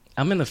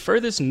 I'm in the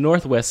furthest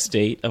northwest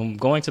state. I'm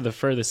going to the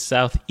furthest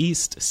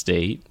southeast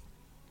state,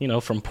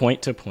 from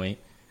point to point.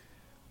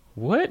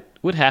 What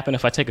would happen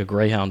if I take a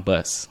Greyhound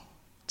bus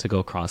to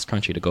go cross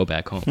country to go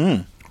back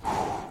home?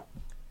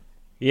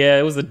 Yeah,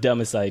 it was the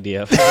dumbest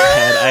idea I've ever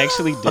had. I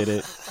actually did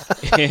it.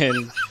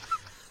 And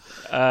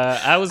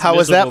I was How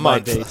was that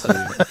month? Day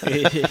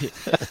two.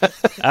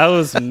 I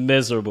was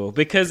miserable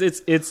because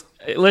it's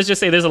let's just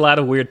say there's a lot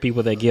of weird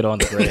people that get on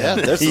the Greyhound.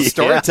 Yeah, there's some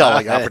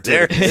storytelling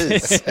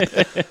opportunities.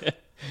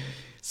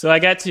 So I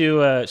got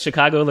to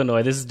Chicago,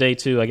 Illinois. This is day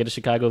 2. I get to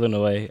Chicago,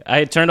 Illinois. I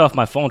had turned off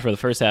my phone for the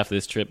first half of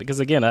this trip because,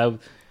 again,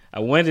 I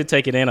wanted to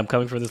take it in. I'm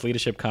coming from this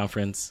leadership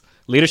conference.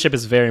 Leadership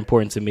is very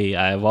important to me.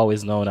 I've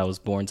always known I was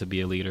born to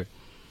be a leader.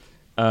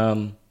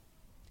 And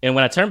when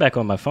I turn back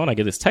on my phone, I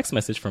get this text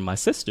message from my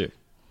sister.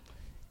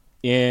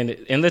 And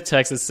in the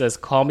text, it says,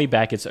 "Call me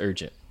back. It's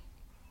urgent."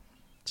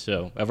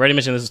 So I've already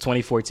mentioned this is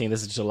 2014.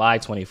 This is July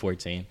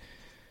 2014.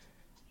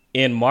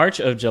 In March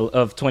of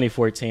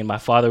 2014, my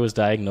father was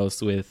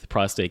diagnosed with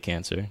prostate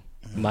cancer.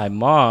 My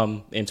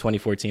mom in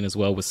 2014 as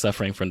well was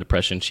suffering from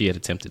depression. She had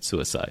attempted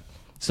suicide.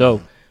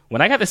 So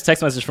when I got this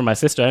text message from my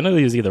sister, I knew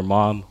it was either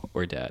mom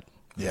or dad.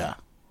 Yeah.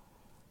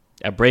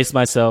 I braced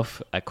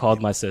myself. I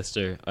called my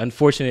sister.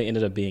 Unfortunately, it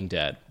ended up being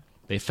dad.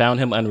 They found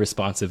him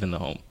unresponsive in the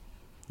home.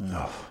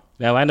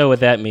 Now, I know what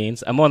that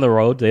means. I'm on the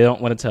road. They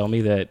don't want to tell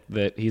me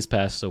that he's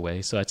passed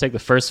away. So I take the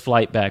first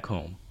flight back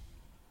home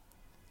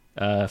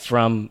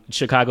from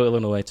Chicago,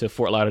 Illinois to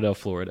Fort Lauderdale,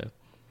 Florida.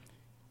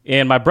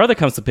 And my brother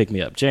comes to pick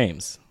me up,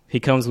 James. He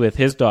comes with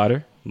his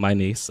daughter, my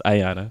niece,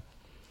 Ayana.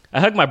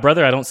 I hug my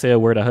brother. I don't say a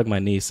word. I hug my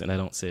niece, and I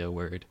don't say a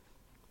word.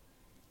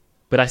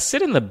 But I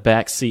sit in the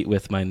back seat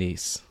with my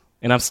niece,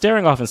 and I'm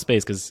staring off in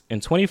space because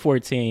in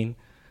 2014,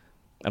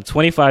 I'm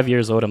 25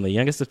 years old. I'm the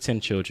youngest of 10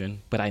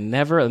 children, but I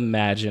never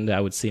imagined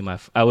I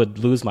would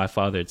lose my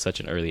father at such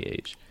an early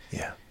age.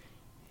 Yeah.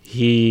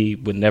 He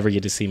would never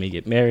get to see me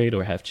get married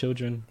or have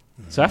children.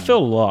 So I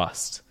feel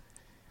lost.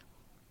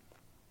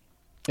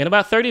 In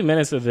about 30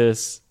 minutes of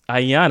this,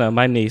 Ayana,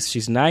 my niece,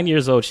 she's 9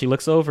 years old. She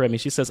looks over at me.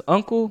 She says,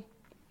 "Uncle,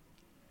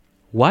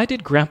 why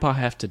did Grandpa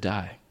have to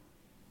die?"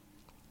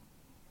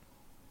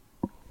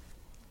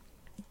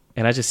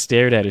 And I just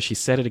stared at her. She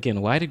said it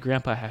again. "Why did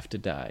Grandpa have to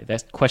die?"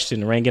 That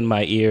question rang in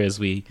my ear as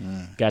we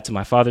got to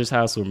my father's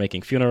house. We were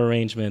making funeral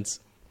arrangements.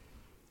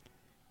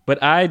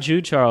 But I,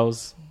 Jude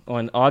Charles,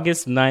 on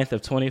August 9th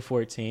of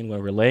 2014,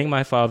 when we're laying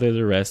my father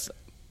to rest,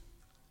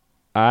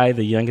 I,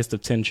 the youngest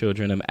of 10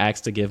 children, am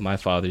asked to give my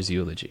father's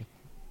eulogy.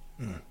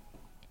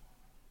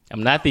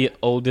 I'm not the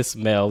oldest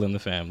male in the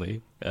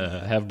family.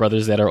 I have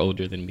brothers that are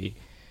older than me.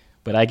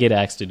 But I get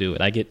asked to do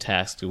it. I get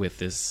tasked with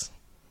this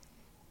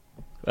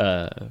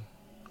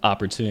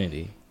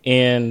opportunity.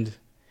 And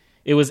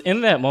it was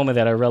in that moment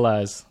that I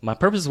realized my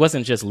purpose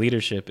wasn't just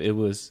leadership. It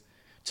was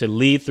to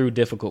lead through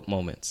difficult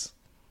moments.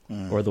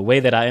 Or the way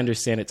that I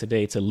understand it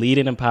today, to lead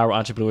and empower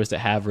entrepreneurs that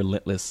have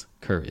relentless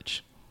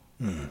courage.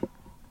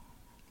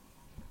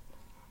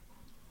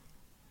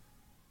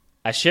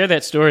 I share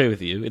that story with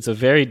you. It's a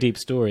very deep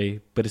story,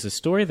 but it's a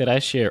story that I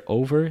share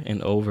over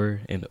and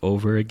over and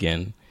over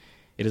again.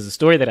 It is a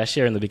story that I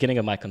share in the beginning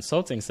of my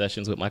consulting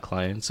sessions with my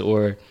clients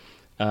or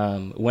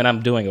when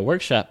I'm doing a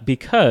workshop,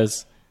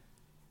 because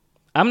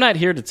I'm not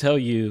here to tell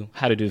you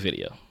how to do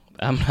video.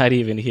 I'm not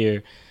even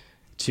here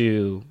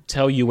to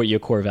tell you what your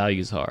core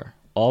values are.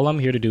 All I'm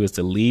here to do is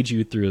to lead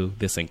you through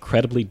this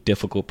incredibly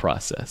difficult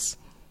process.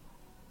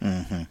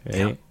 Right?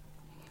 Yeah.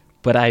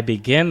 But I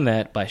began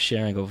that by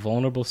sharing a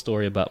vulnerable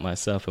story about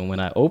myself. And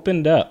when I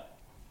opened up,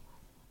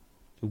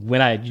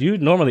 you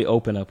normally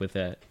open up with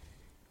that,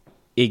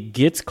 it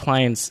gets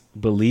clients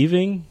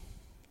believing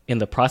in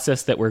the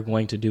process that we're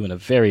going to do in a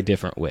very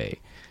different way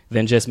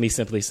than just me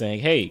simply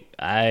saying, "Hey,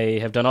 I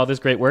have done all this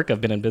great work.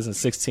 I've been in business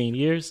 16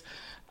 years.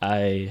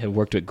 I have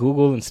worked with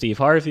Google and Steve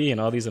Harvey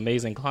and all these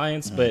amazing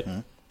clients." But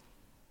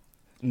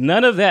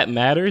none of that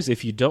matters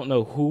if you don't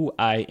know who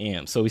I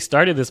am. So we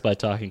started this by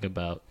talking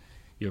about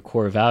your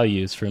core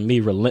values. For me,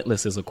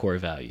 relentless is a core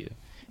value.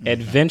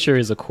 Adventure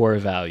is a core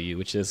value,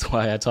 which is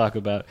why I talk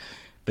about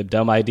the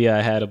dumb idea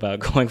I had about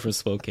going from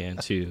Spokane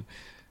to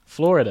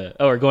Florida,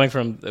 or going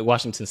from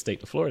Washington State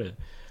to Florida.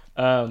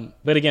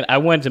 But again, I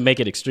wanted to make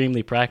it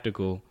extremely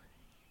practical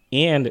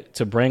and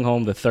to bring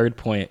home the third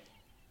point,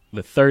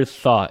 the third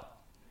thought,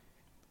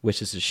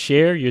 which is to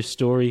share your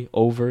story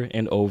over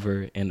and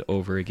over and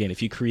over again.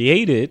 If you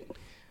create it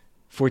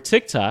for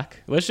TikTok,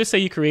 let's just say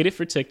you create it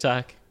for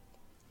TikTok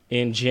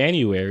in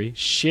January,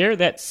 share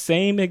that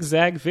same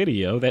exact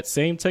video, that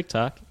same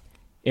TikTok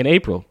in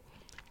April.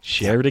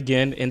 Share it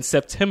again in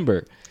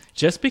September.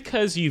 Just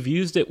because you've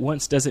used it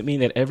once doesn't mean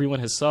that everyone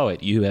has saw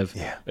it. You have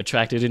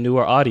attracted a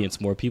newer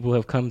audience. More people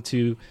have come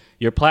to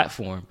your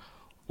platform.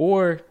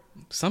 Or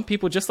some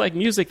people, just like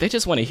music, they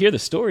just want to hear the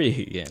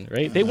story again,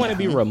 right? They want to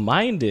be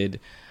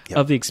reminded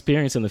of the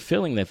experience and the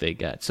feeling that they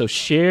got. So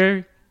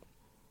share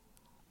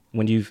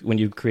when you've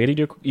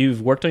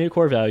you've worked on your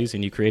core values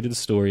and you created the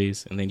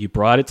stories, and then you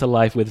brought it to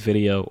life with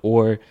video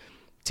or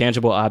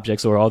tangible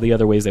objects or all the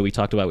other ways that we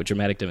talked about with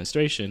dramatic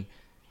demonstration.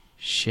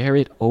 Share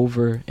it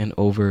over and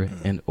over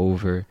and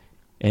over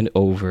and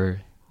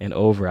over and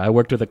over. I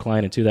worked with a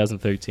client in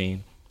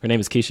 2013. Her name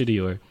is Keisha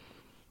Dior.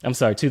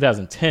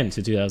 2010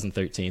 to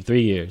 2013,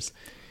 3 years.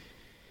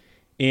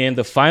 And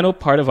the final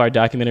part of our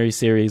documentary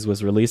series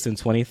was released in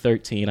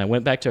 2013. I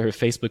went back to her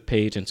Facebook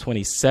page in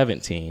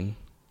 2017,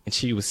 and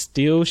she was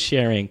still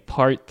sharing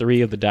part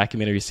 3 of the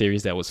documentary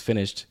series that was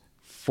finished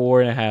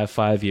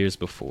 5 years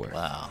before.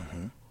 Wow.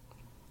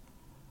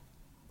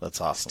 That's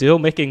awesome. Still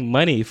making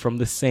money from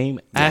the same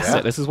asset.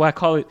 Yeah. This is why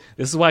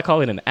I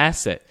call it an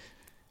asset,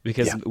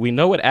 because we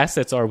know what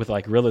assets are with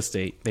like real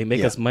estate. They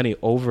make us money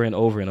over and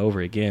over and over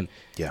again.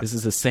 Yeah. This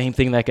is the same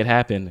thing that could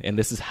happen, and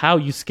this is how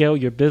you scale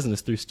your business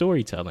through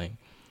storytelling.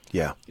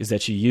 Yeah. Is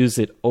that you use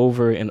it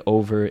over and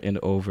over and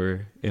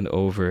over and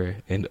over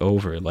and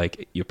over.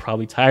 Like, you're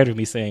probably tired of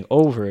me saying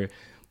over,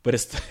 but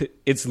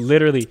it's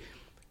literally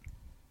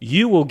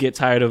you will get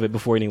tired of it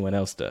before anyone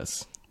else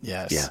does.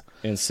 Yes. Yeah.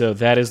 And so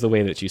that is the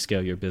way that you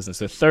scale your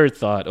business. A third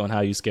thought on how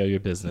you scale your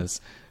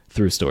business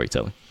through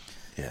storytelling.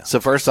 Yeah.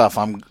 So first off,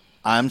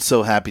 I'm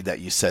so happy that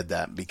you said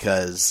that,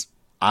 because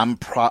I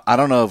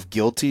don't know if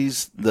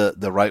guilty's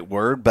the right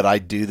word, but I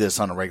do this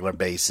on a regular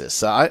basis.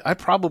 So I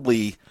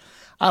probably,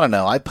 I don't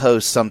know, I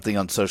post something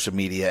on social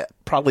media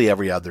probably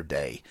every other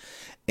day.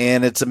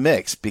 And it's a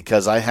mix,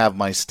 because I have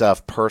my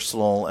stuff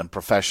personal and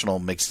professional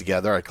mixed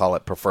together. I call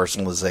it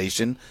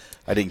personalization.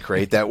 I didn't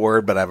create that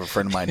word, but I have a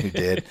friend of mine who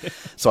did.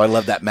 So I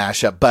love that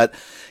mashup. But,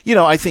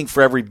 I think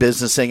for every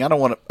business thing, I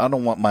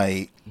don't want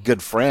my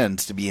good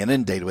friends to be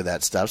inundated with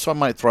that stuff. So I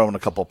might throw in a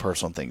couple of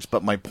personal things.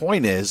 But my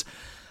point is,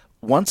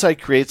 once I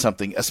create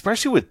something,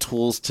 especially with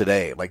tools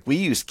today, like we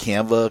use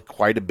Canva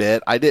quite a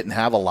bit. I didn't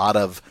have a lot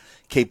of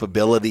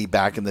capability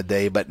back in the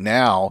day, but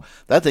now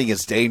that thing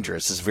is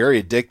dangerous. It's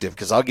very addictive,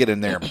 because I'll get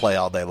in there and play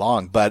all day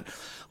long. But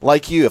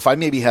like you, if I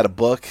maybe had a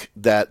book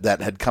that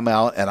had come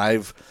out and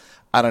I've,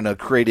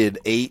 created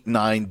 8,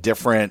 9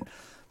 different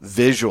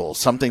visuals,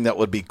 something that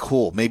would be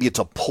cool. Maybe it's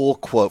a pull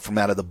quote from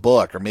out of the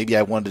book, or maybe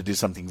I wanted to do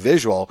something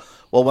visual.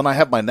 Well, when I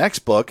have my next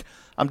book,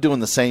 I'm doing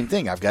the same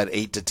thing. I've got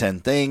 8 to 10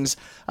 things.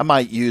 I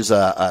might use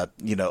a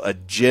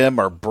gym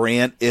or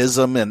brand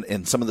ism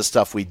in some of the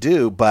stuff we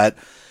do, but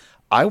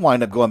I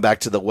wind up going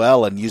back to the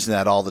well and using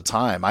that all the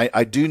time.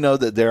 I do know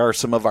that there are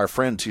some of our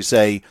friends who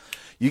say,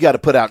 you got to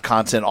put out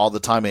content all the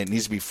time and it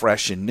needs to be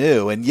fresh and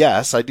new. And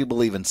yes, I do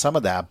believe in some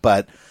of that,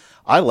 but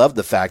I love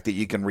the fact that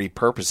you can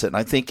repurpose it. And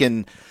I think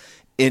in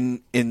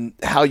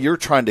how you're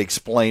trying to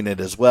explain it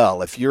as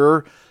well, if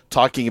you're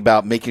talking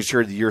about making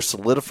sure that you're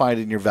solidified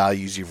in your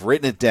values, you've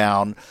written it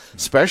down,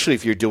 especially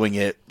if you're doing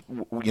it,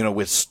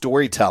 with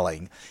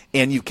storytelling,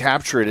 and you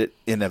captured it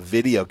in a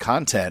video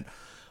content,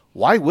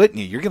 why wouldn't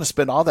you? You're going to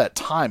spend all that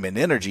time and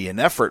energy and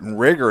effort and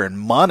rigor and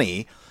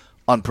money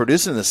on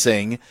producing this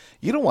thing.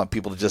 You don't want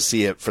people to just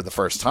see it for the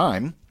first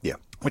time. Yeah.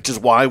 Which is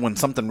why when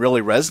something really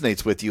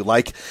resonates with you,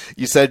 like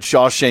you said,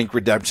 Shawshank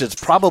Redemption, it's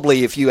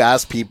probably, if you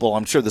ask people,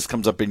 I'm sure this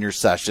comes up in your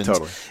sessions,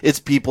 Totally. It's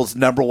people's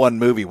number one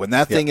movie. When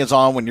that thing is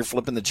on, when you're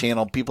flipping the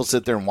channel, people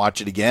sit there and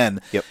watch it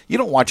again. Yep. You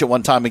don't watch it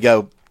one time and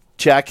go,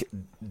 check,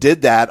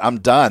 did that, I'm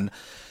done.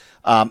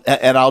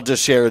 And I'll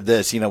just share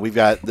this. We've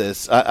got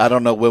this. I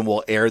don't know when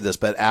we'll air this,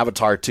 but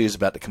Avatar 2 is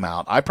about to come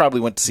out. I probably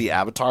went to see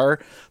Avatar,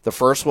 the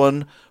first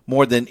one,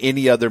 more than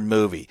any other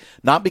movie.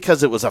 Not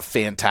because it was a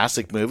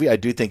fantastic movie. I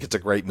do think it's a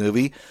great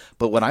movie.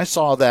 But when I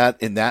saw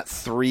that in that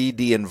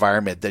 3D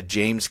environment that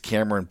James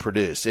Cameron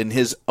produced, in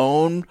his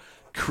own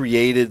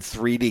created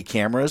 3D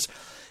cameras,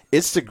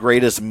 it's the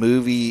greatest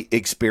movie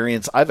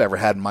experience I've ever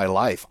had in my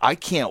life. I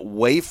can't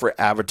wait for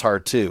Avatar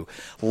 2.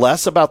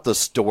 Less about the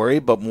story,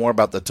 but more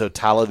about the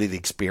totality of the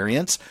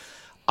experience.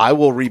 I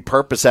will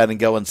repurpose that and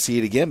go and see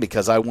it again,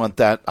 because I want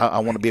that. I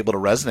want to be able to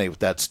resonate with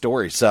that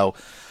story. So,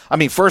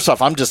 first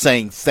off, I'm just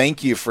saying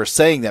thank you for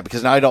saying that,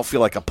 because now I don't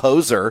feel like a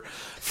poser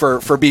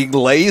for being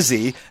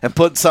lazy and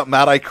putting something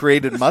out I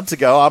created months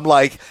ago. I'm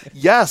like,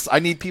 yes, I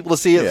need people to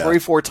see it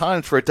 3-4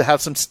 times for it to have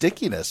some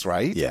stickiness,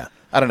 right? Yeah.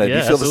 I don't know. Do you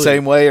feel absolutely. the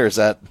same way, or is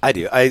that? I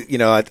do. I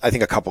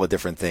think a couple of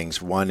different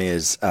things. One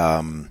is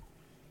I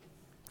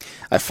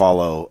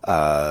follow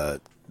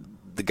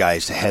the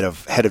guy's head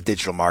of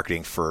digital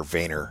marketing for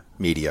Vayner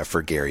Media,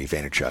 for Gary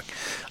Vaynerchuk,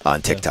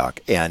 on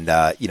TikTok. And,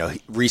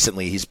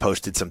 recently he's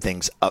posted some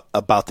things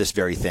about this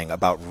very thing,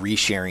 about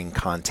resharing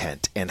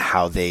content and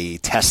how they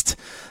test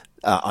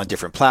on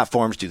different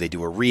platforms. Do they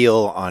do a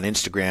reel on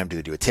Instagram? Do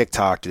they do a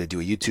TikTok? Do they do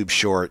a YouTube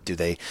short? Do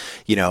they,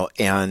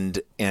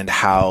 and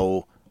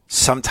how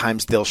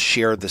sometimes they'll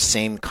share the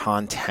same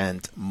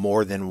content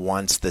more than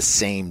once the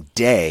same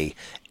day,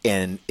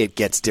 and it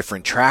gets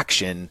different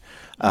traction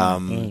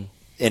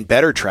and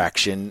better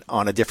traction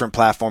on a different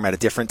platform at a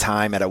different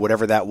time, at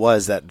whatever that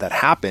was that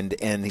happened.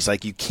 And he's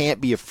like, you can't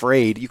be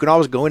afraid. You can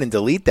always go in and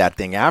delete that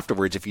thing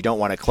afterwards if you don't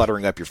want it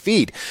cluttering up your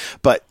feed.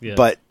 But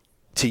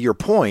to your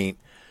point,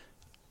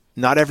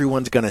 not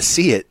everyone's going to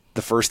see it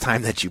the first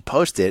time that you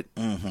post it.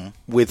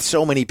 With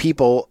so many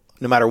people,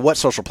 no matter what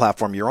social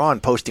platform you're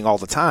on, posting all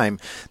the time,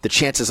 the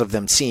chances of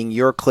them seeing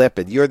your clip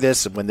and your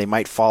this, and when they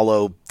might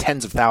follow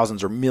tens of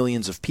thousands or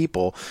millions of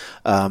people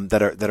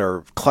that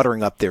are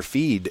cluttering up their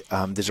feed,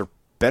 there's a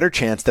better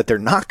chance that they're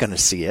not going to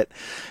see it.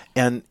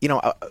 And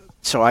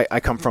so I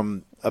come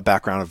from a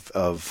background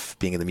of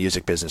being in the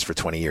music business for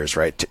 20 years,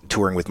 right?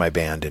 Touring with my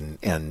band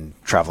and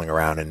traveling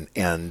around,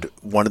 and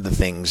one of the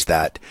things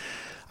that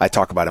I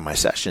talk about in my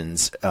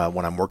sessions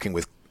when I'm working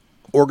with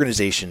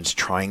organizations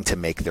trying to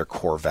make their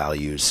core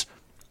values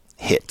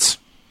hits,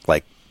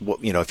 like,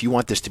 if you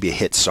want this to be a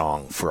hit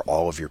song for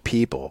all of your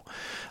people,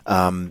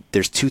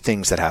 there's two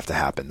things that have to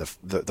happen.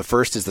 The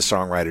first is the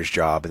songwriter's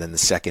job, and then the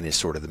second is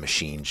sort of the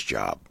machine's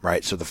job,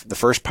 right? So the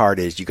first part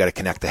is you got to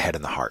connect the head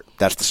and the heart.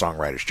 That's the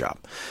songwriter's job.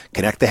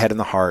 Connect the head and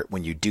the heart.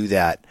 When you do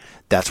that,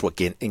 that's what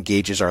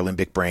engages our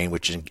limbic brain,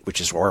 which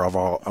is where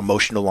our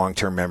emotional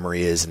long-term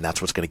memory is, and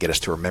that's what's going to get us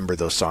to remember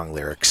those song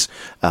lyrics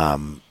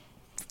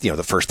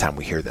the first time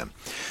we hear them.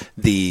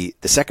 The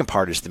second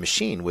part is the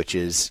machine, which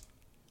is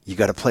you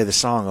got to play the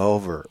song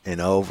over and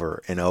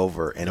over and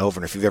over and over.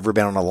 And if you've ever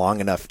been on a long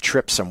enough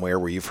trip somewhere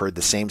where you've heard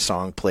the same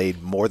song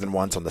played more than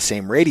once on the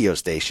same radio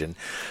station,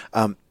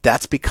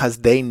 that's because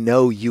they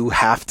know you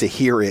have to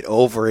hear it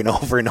over and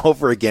over and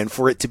over again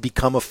for it to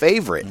become a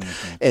favorite.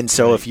 Mm-hmm. And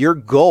so if your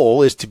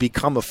goal is to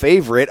become a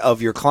favorite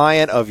of your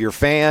client, of your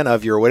fan,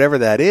 of your whatever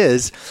that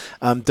is,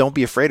 don't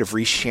be afraid of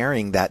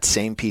resharing that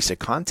same piece of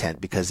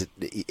content, because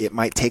it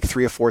might take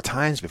 3 or 4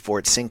 times before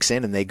it sinks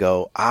in and they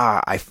go,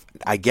 I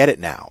get it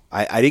now.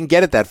 I didn't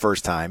get it that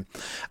first time.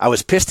 I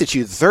was pissed at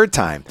you the 3rd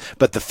time,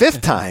 but the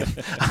 5th time,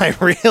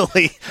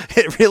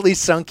 it really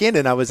sunk in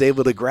and I was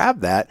able to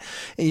grab that.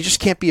 And you just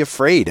can't be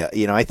afraid.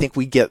 I think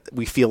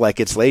we feel like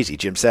it's lazy.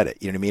 Jim said it.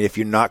 You know what I mean? If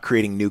you're not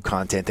creating new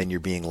content, then you're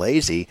being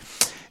lazy.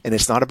 And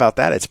it's not about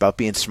that. It's about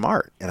being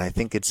smart. And I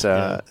think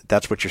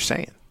that's what you're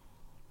saying.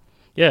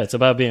 Yeah, it's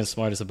about being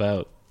smart. It's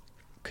about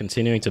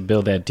continuing to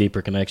build that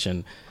deeper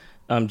connection.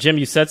 Jim,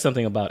 you said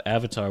something about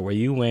Avatar where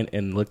you went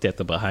and looked at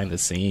the behind the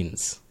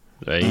scenes,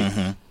 right?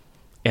 Mm-hmm.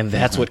 And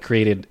that's what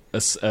created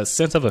a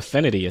sense of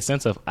affinity, a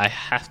sense of, I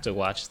have to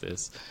watch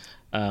this.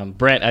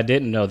 Brent, I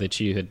didn't know that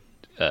you had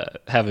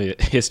have a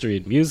history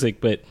in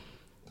music,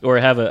 or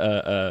have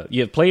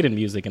you have played in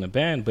music in a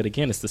band, but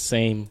again, it's the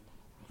same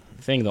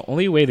thing. The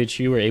only way that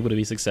you were able to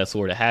be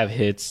successful or to have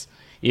hits,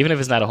 even if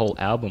it's not a whole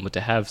album, but to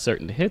have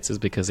certain hits, is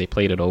because they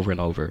played it over and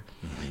over.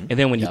 Mm-hmm. And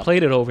then when you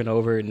played it over and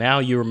over, now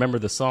you remember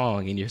the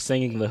song and you're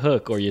singing the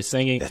hook, or you're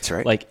singing. That's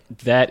right. Like,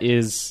 that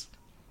is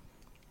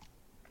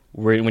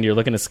when you're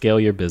looking to scale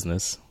your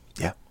business.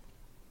 Yeah.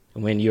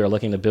 When you're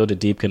looking to build a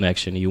deep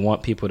connection, you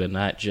want people to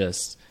not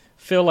just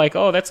feel like,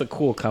 oh, that's a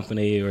cool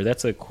company or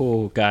that's a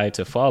cool guy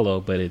to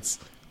follow, but it's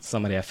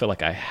somebody I feel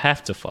like I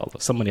have to follow,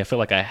 somebody I feel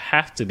like I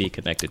have to be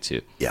connected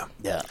to. Yeah.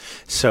 Yeah.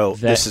 So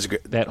this is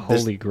great. That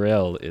holy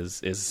grail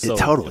is so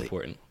totally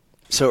important.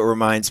 So it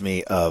reminds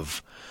me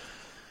of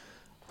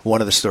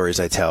one of the stories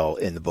I tell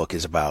in the book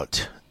is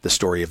about the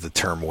story of the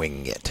term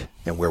winging it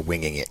and where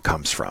winging it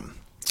comes from.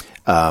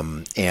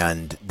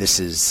 And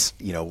this is,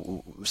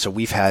 so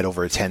we've had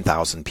over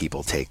 10,000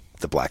 people take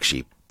the Black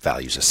Sheep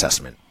Values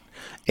Assessment,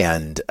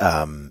 and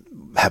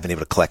have been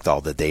able to collect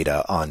all the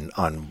data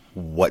on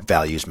what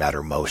values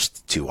matter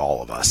most to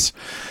all of us.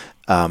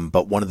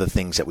 But one of the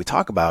things that we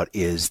talk about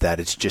is that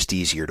it's just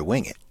easier to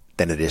wing it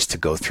than it is to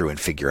go through and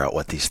figure out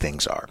what these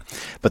things are.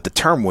 But the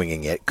term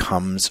winging it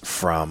comes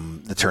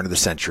from the turn of the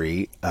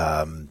century.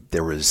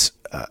 There was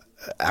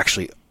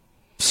actually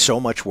so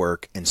much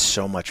work and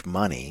so much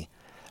money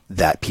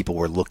that people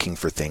were looking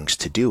for things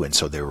to do. And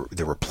so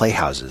there were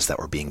playhouses that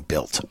were being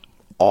built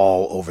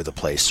all over the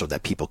place so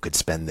that people could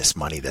spend this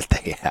money that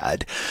they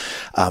had.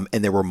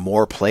 And there were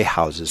more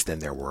playhouses than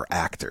there were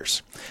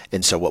actors.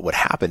 And so what would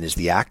happen is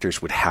the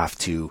actors would have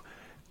to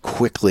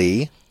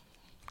quickly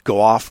go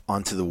off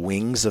onto the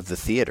wings of the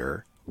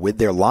theater with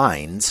their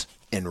lines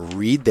and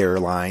read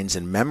their lines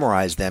and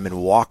memorize them and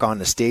walk on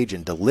the stage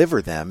and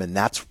deliver them. And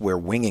that's where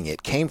winging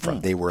it came from.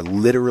 They were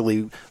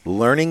literally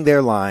learning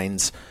their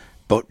lines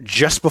but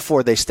just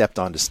before they stepped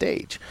onto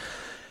stage.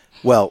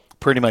 Well,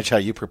 pretty much how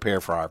you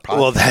prepare for our podcast.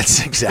 Well,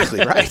 that's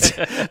exactly right.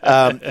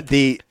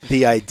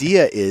 The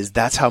idea is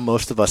that's how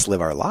most of us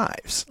live our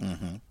lives,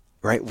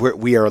 right?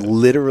 We are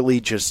literally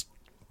just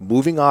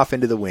moving off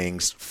into the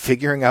wings,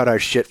 figuring out our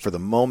shit for the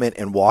moment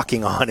and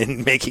walking on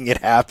and making it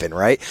happen,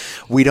 right?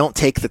 We don't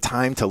take the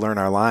time to learn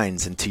our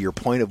lines. And to your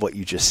point of what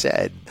you just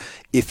said,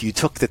 if you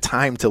took the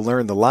time to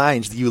learn the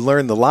lines, you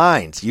learn the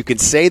lines. You can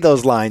say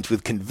those lines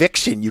with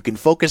conviction. You can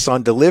focus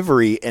on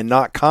delivery and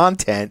not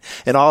content.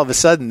 And all of a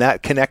sudden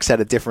that connects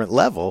at a different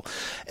level.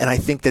 And I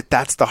think that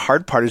that's the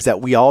hard part, is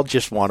that we all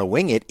just want to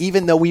wing it.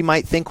 Even though we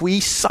might think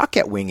we suck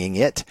at winging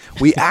it,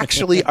 we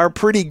actually are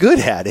pretty good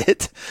at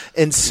it.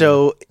 And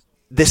so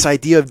this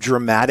idea of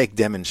dramatic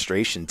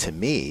demonstration, to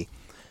me,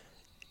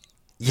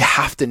 you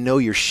have to know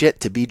your shit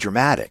to be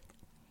dramatic,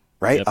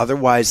 right? Yep.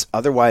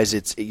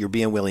 Otherwise you're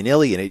being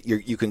willy-nilly, and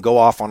you can go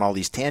off on all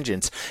these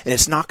tangents and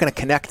it's not going to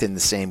connect in the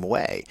same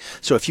way.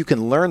 So if you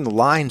can learn the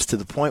lines to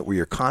the point where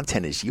your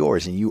content is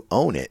yours and you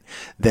own it,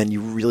 then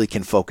you really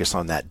can focus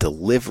on that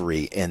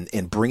delivery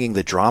and bringing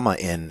the drama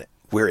in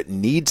where it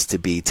needs to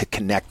be to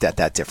connect at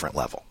that different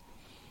level.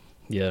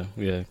 Yeah.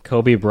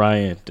 Kobe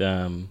Bryant,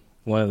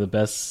 one of the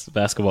best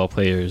basketball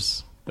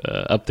players,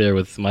 up there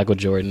with Michael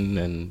Jordan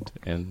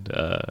and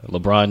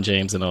LeBron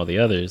James and all the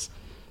others.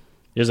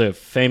 There's a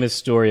famous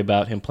story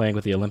about him playing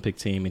with the Olympic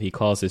team, and he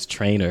calls his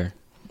trainer,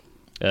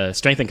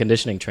 strength and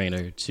conditioning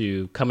trainer,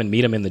 to come and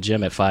meet him in the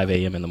gym at 5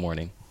 a.m. in the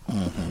morning.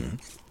 Mm-hmm.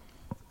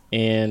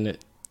 And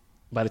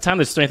by the time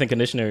the strength and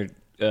conditioner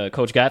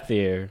coach got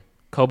there,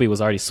 Kobe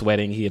was already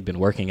sweating. He had been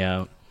working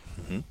out.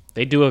 Mm-hmm.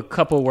 They do a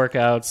couple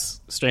workouts.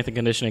 Strength and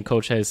conditioning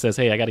coach says,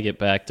 hey, I got to get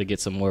back to get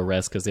some more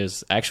rest because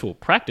there's actual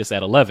practice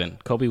at 11.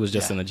 Kobe was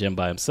just in the gym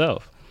by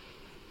himself.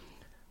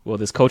 Well,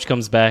 this coach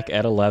comes back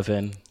at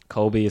 11.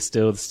 Kobe is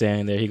still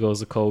standing there. He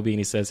goes to Kobe and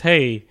he says,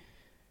 hey,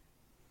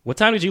 what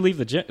time did you leave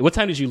the gym? What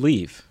time did you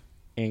leave?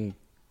 And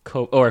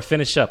or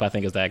finish up, I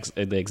think is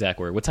the exact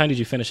word. What time did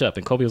you finish up?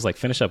 And Kobe was like,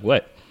 finish up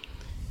what?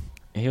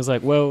 And he was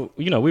like, well,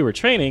 we were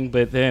training,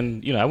 but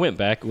then, I went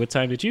back. What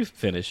time did you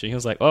finish? And he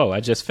was like, oh, I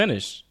just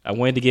finished. I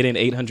wanted to get in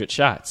 800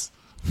 shots.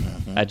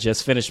 I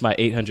just finished my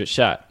 800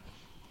 shot.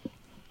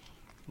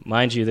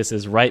 Mind you, this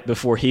is right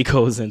before he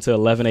goes into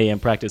 11 a.m.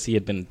 practice. He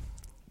had been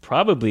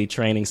probably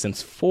training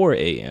since 4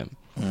 a.m.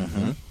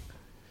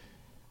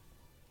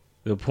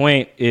 The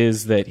point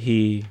is that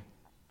he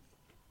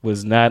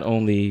was not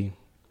only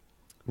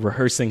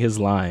rehearsing his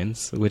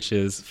lines, which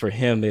is, for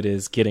him, it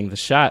is getting the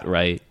shot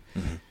right,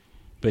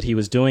 but he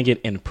was doing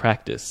it in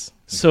practice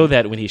so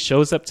that when he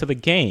shows up to the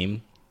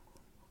game,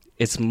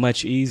 it's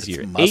much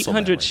easier.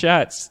 800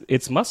 shots,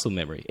 it's muscle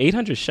memory.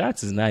 800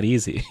 shots is not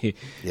easy,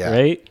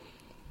 right?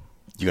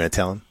 You gonna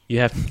tell him? You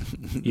have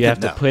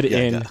to put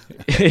in.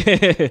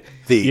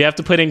 You have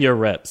to put in your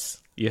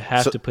reps. You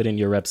have to put in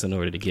your reps in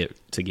order to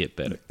get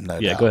better.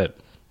 No doubt. Go ahead.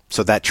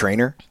 So that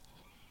trainer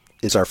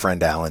is our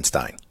friend Alan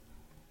Stein.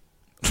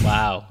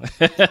 Wow.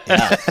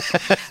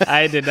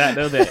 I did not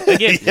know that.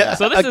 Again,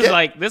 so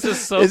this is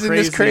so Isn't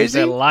crazy. This crazy?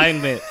 The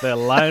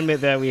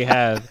alignment that we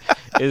have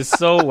is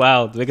so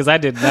wild because I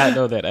did not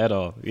know that at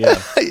all.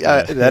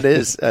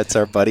 That's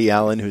our buddy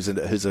Alan, who's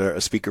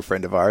a speaker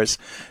friend of ours,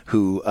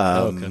 who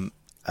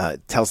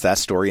tells that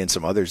story and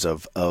some others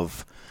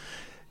of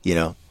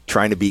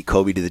trying to beat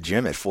Kobe to the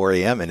gym at 4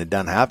 a.m. and it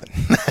doesn't happen.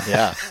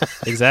 Yeah,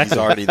 exactly. He's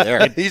already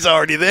there. He's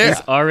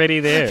already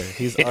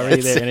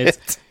there.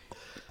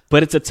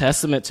 But it's a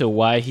testament to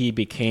why he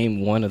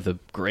became one of the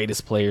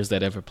greatest players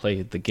that ever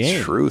played the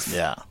game. Truth.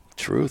 Yeah.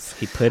 Truth.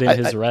 He put in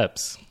his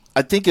reps.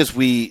 I think as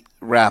we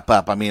wrap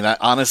up, I mean,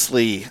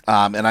 honestly,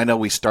 and I know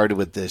we started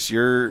with this,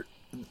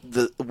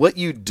 what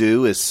you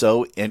do is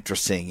so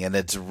interesting and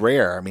it's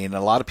rare. I mean,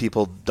 a lot of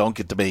people don't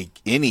get to make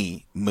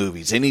any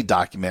movies, any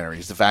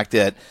documentaries. The fact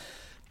that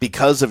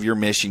because of your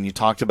mission, you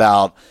talked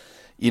about,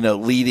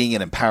 leading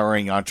and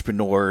empowering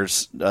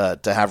entrepreneurs to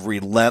have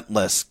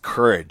relentless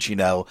courage,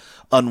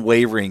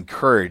 unwavering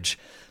courage.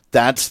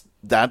 That's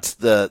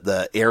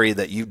the area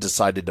that you've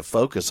decided to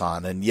focus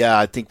on. And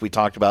I think we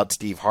talked about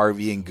Steve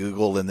Harvey and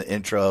Google in the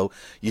intro.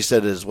 You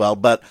said it as well,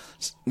 but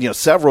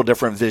several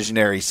different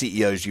visionary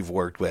CEOs you've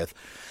worked with.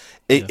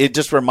 It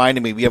just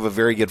reminded me, we have a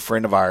very good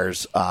friend of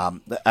ours.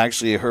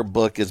 Actually, her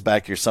book is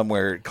back here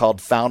somewhere called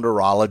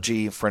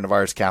Founderology. A friend of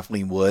ours,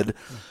 Kathleen Wood,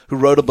 who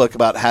wrote a book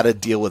about how to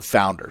deal with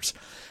founders.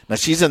 Now,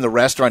 she's in the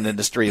restaurant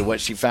industry, and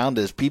what she found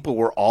is people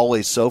were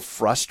always so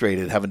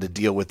frustrated having to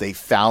deal with a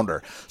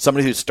founder,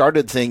 somebody who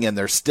started the thing and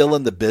they're still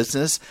in the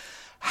business.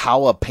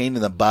 How a pain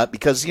in the butt,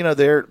 because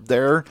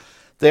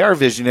they are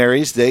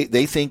visionaries. They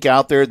think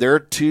out there. They're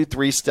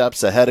 2-3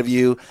 steps ahead of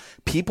you.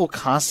 People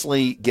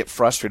constantly get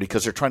frustrated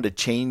because they're trying to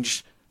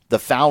change the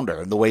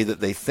founder and the way that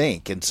they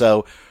think. And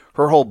so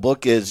her whole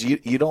book is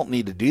you don't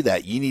need to do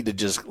that. You need to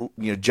just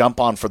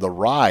jump on for the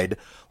ride,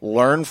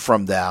 learn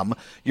from them.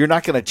 You're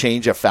not going to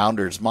change a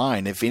founder's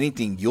mind. If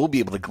anything, you'll be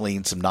able to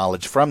glean some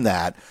knowledge from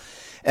that.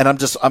 And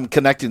I'm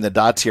connecting the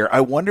dots here.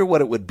 I wonder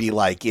what it would be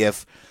like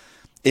if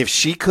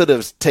she could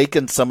have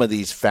taken some of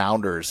these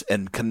founders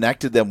and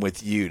connected them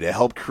with you to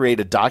help create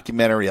a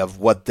documentary of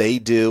what they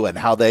do and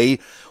how they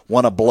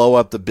want to blow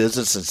up the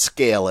business and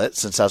scale it,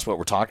 since that's what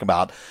we're talking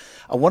about.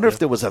 I wonder if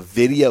there was a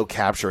video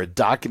capture, a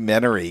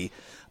documentary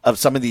of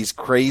some of these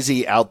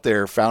crazy out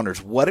there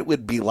founders, what it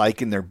would be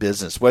like in their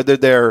business, whether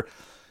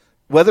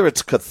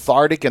it's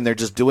cathartic and they're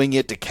just doing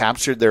it to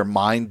capture their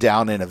mind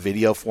down in a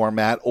video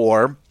format,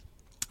 or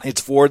it's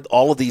for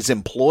all of these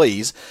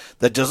employees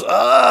that just,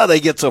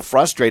 they get so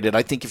frustrated.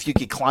 I think if you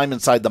could climb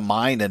inside the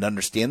mind and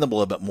understand them a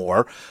little bit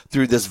more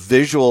through this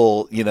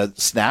visual,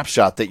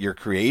 snapshot that you're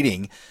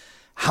creating,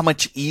 how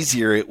much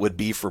easier it would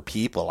be for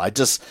people. I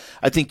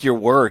think your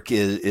work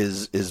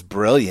is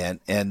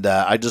brilliant. And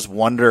I just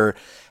wonder,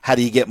 how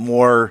do you get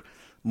more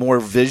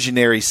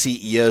visionary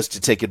CEOs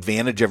to take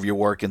advantage of your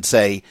work and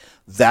say,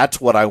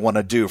 that's what I want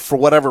to do for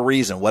whatever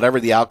reason, whatever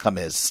the outcome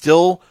is,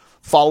 still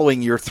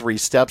following your 3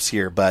 steps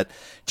here. But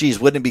geez,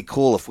 wouldn't it be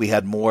cool if we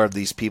had more of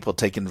these people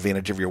taking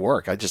advantage of your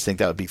work? I just think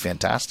that would be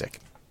fantastic.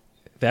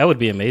 That would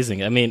be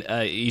amazing. I mean,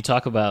 you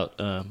talk about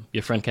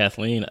your friend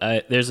Kathleen.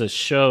 There's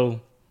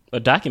a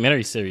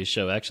documentary series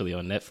show actually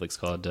on Netflix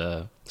called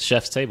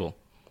Chef's Table.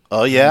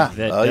 Oh yeah.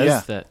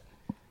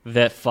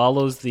 That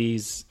follows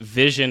these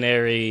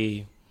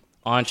visionary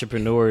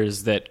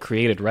entrepreneurs that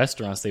created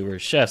restaurants. They were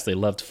chefs. They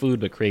loved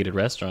food, but created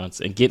restaurants,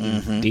 and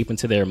getting deep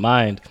into their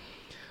mind.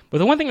 But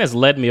the one thing that's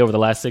led me over the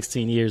last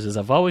 16 years is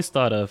I've always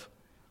thought of,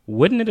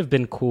 wouldn't it have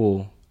been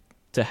cool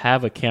to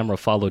have a camera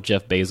follow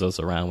Jeff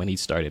Bezos around when he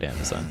started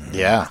Amazon?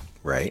 Yeah.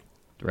 Right.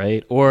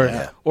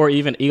 Or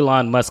even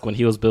Elon Musk when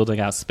he was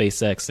building out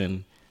SpaceX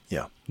and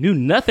knew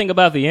nothing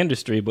about the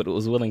industry, but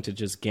was willing to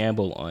just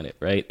gamble on it,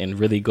 right, and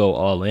really go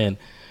all in.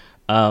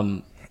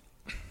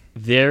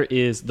 There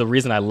is the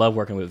reason I love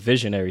working with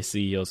visionary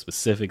CEOs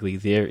specifically.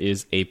 There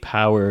is a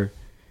power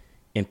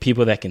in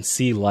people that can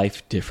see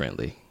life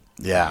differently.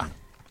 Yeah.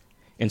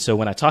 And so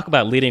when I talk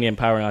about leading and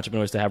empowering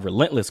entrepreneurs to have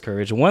relentless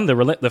courage,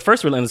 the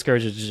first relentless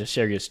courage is to just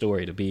share your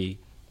story, to be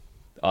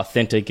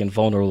authentic and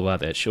vulnerable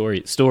about that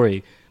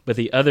story. but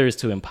the other is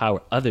to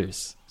empower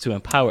others, to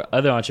empower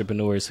other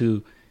entrepreneurs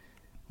who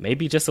may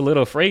be just a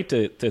little afraid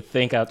to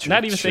think out,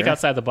 not even think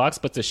outside the box,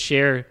 but to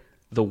share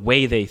the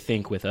way they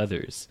think with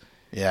others.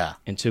 Yeah.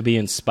 And to be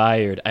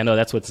inspired. I know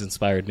that's what's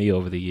inspired me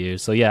over the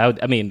years. So yeah,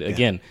 I mean,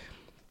 again,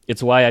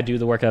 it's why I do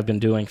the work I've been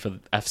doing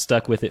I've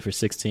stuck with it for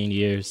 16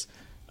 years.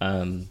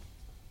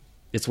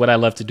 It's what I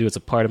love to do. It's a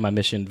part of my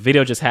mission.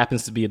 Video just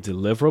happens to be a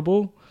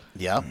deliverable.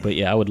 Yeah. But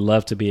yeah, I would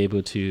love to be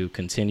able to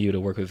continue to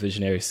work with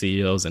visionary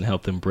CEOs and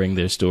help them bring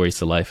their stories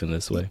to life in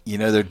this way. You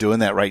know, they're doing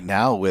that right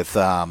now with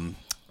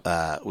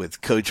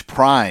Coach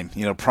Prime.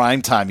 You know,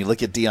 Prime Time. You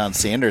look at Deion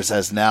Sanders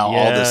has now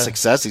all the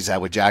success he's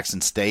had with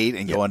Jackson State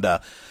and going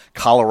to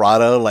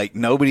Colorado. Like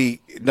nobody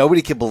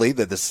can believe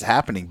that this is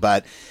happening,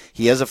 but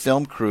he has a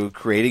film crew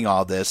creating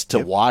all this to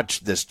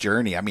watch this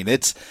journey. I mean,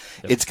 it's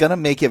going to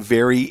make it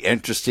very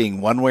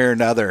interesting one way or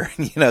another,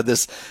 you know,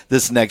 this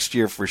next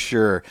year for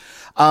sure.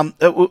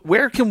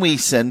 Where can we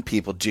send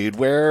people, Jude?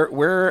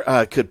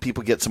 Where could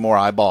people get some more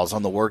eyeballs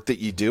on the work that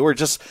you do, or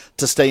just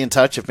to stay in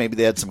touch if maybe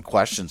they had some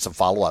questions, some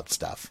follow-up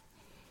stuff?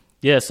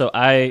 Yeah, so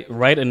I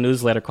write a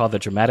newsletter called the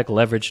Dramatic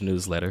Leverage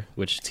Newsletter,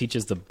 which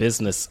teaches the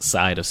business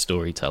side of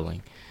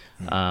storytelling.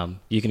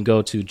 You can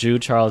go to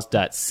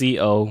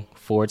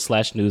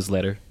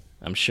judecharles.co/newsletter.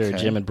 I'm sure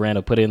Jim and Brand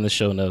will put it in the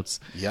show notes.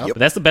 Yep. But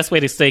that's the best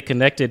way to stay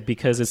connected,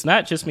 because it's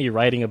not just me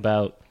writing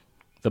about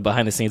the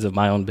behind the scenes of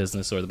my own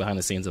business or the behind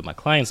the scenes of my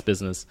client's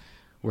business.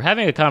 We're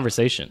having a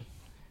conversation,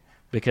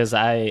 because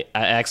I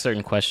ask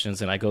certain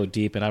questions and I go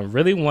deep, and I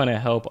really want to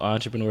help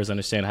entrepreneurs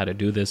understand how to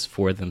do this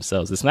for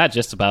themselves. It's not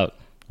just about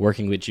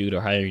working with Jude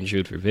or hiring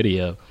Jude for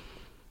video.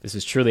 This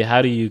is truly,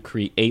 how do you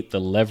create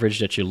the leverage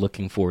that you're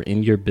looking for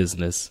in your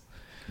business?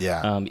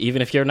 Yeah.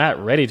 Even if you're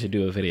not ready to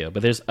do a video,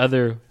 but there's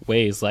other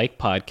ways like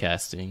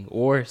podcasting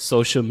or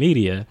social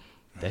media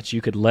that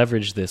you could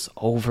leverage this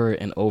over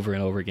and over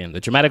and over again. The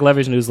Dramatic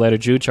Leverage Newsletter,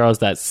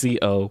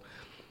 judecharles.co.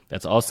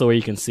 That's also where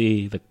you can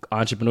see the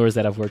entrepreneurs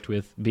that I've worked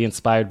with, be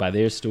inspired by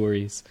their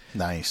stories.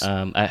 Nice.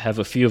 I have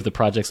a few of the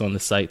projects on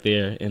the site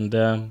there,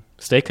 and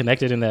stay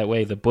connected in that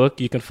way. The book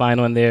you can find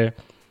on there.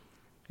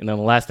 And then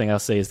the last thing I'll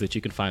say is that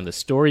you can find the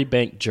Story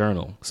Bank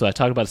Journal. So I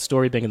talked about the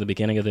Story Bank in the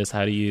beginning of this.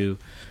 How do you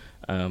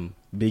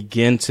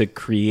begin to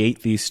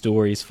create these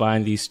stories,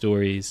 find these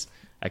stories?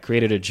 I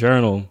created a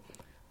journal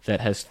that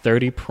has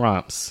 30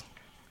 prompts.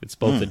 It's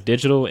both a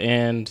digital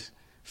and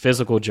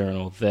physical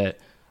journal that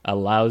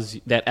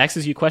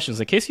asks you questions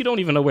in case you don't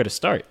even know where to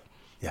start.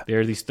 Yeah. There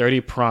are these 30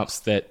 prompts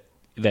that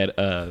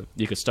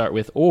you could start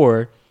with,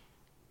 or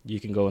you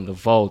can go in the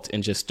vault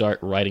and just start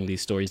writing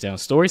these stories down.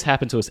 Stories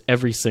happen to us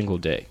every single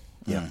day.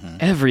 Yeah.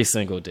 Every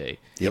single day.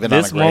 Even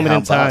this on a moment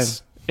in Greyhound time,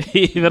 bus.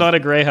 even on a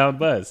Greyhound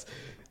bus,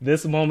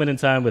 this moment in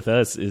time with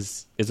us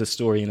is a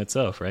story in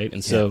itself, right?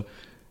 And so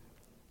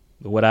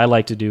what I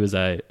like to do is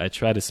I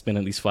try to spend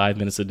at least 5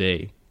 minutes a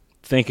day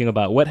thinking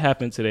about what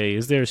happened today.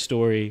 Is there a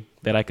story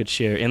that I could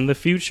share in the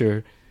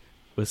future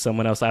with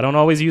someone else? I don't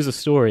always use a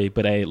story,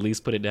 but I at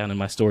least put it down in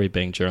my Story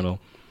Bank journal.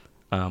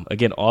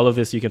 Again, all of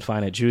this you can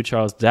find at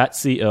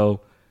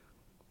judecharles.co.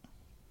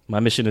 My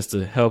mission is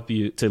to help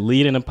you, to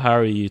lead and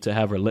empower you to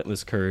have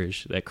relentless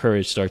courage. That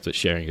courage starts with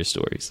sharing your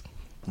stories.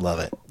 Love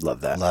it.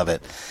 Love that. Love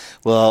it.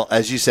 Well,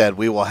 as you said,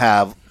 we will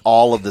have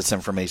all of this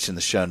information in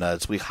the show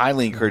notes. We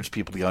highly encourage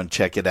people to go and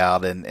check it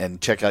out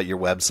and check out your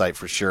website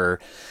for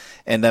sure.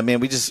 And I mean,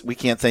 we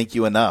can't thank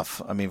you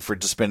enough. I mean, for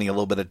just spending a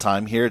little bit of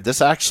time here.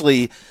 This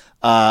actually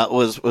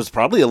was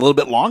probably a little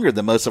bit longer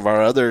than most of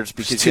our others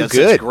because you had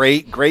such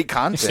great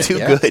content. It's too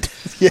good.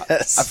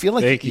 Yes. I feel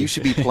like you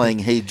should be playing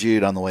Hey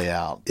Jude on the way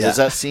out. Does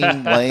that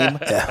seem lame?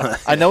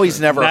 I know he's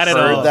never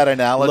heard that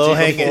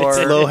analogy before. It's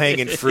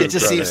low-hanging fruit. It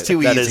just brother. seems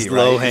too that easy. Is right?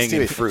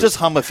 low-hanging fruit. Just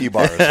hum a few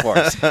bars for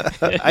us.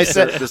 I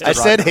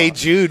said Hey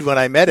Jude when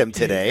I met him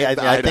today.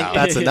 I think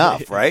that's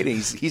enough, right?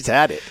 He's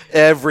had it.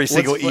 Every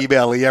single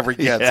email he ever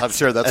gets, I'm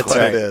sure that's what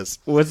it is.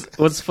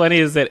 What's funny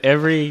is that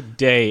every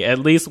day, at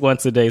least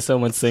once a day,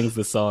 someone sings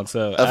the song.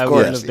 So I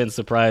wouldn't have been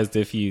surprised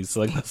if you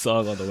sang the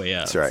song on the way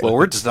out. That's right. Well,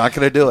 we're just not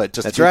going to do it.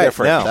 Just that's be right.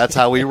 different. No. That's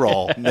how we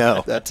roll.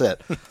 No. That's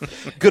it.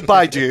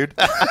 Goodbye, Jude.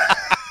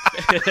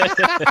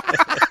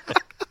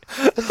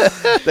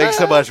 Thanks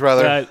so much,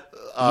 brother.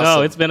 Awesome.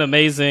 No, it's been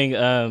amazing.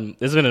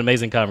 It's been an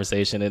amazing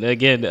conversation, and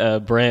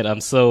again, Brent, I'm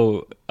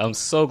so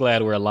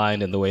glad we're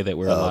aligned in the way that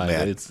we're aligned.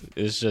 Man.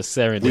 It's just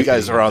serendipity. You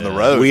guys are on the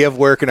road. We have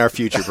work in our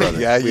future, brother.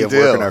 Yeah, you have do.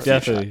 work in our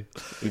Definitely,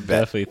 future.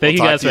 definitely. Thank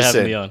you guys for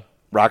having me on.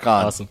 Rock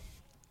on. Awesome.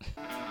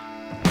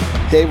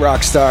 Hey,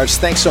 rock stars!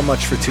 Thanks so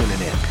much for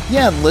tuning in.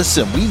 Yeah, and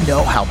listen, we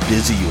know how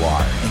busy you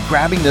are, and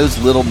grabbing those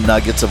little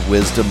nuggets of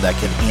wisdom that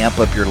can amp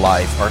up your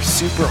life are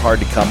super hard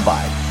to come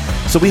by.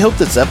 So we hope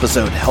this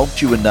episode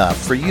helped you enough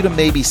for you to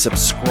maybe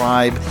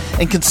subscribe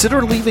and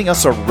consider leaving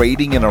us a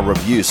rating and a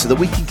review so that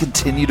we can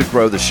continue to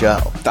grow the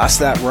show. Thus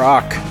That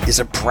Rock is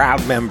a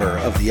proud member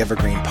of the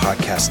Evergreen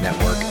Podcast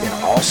Network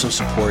and also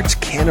supports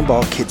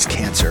Cannonball Kids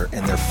Cancer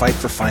and their fight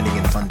for finding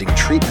and funding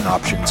treatment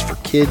options for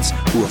kids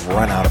who have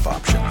run out of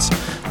options.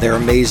 They're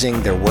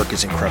amazing. Their work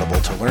is incredible.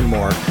 To learn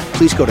more,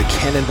 please go to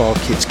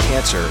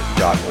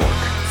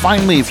cannonballkidscancer.org.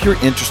 Finally, if you're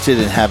interested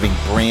in having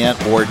Brant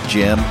or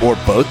Jim or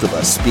both of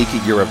us speak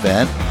at your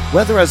event,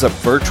 whether as a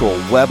virtual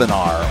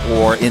webinar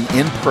or an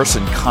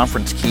in-person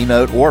conference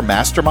keynote or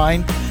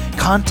mastermind,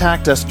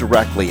 contact us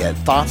directly at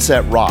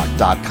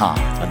thoughtsetrock.com.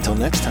 Until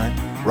next time,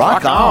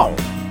 Rock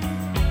on!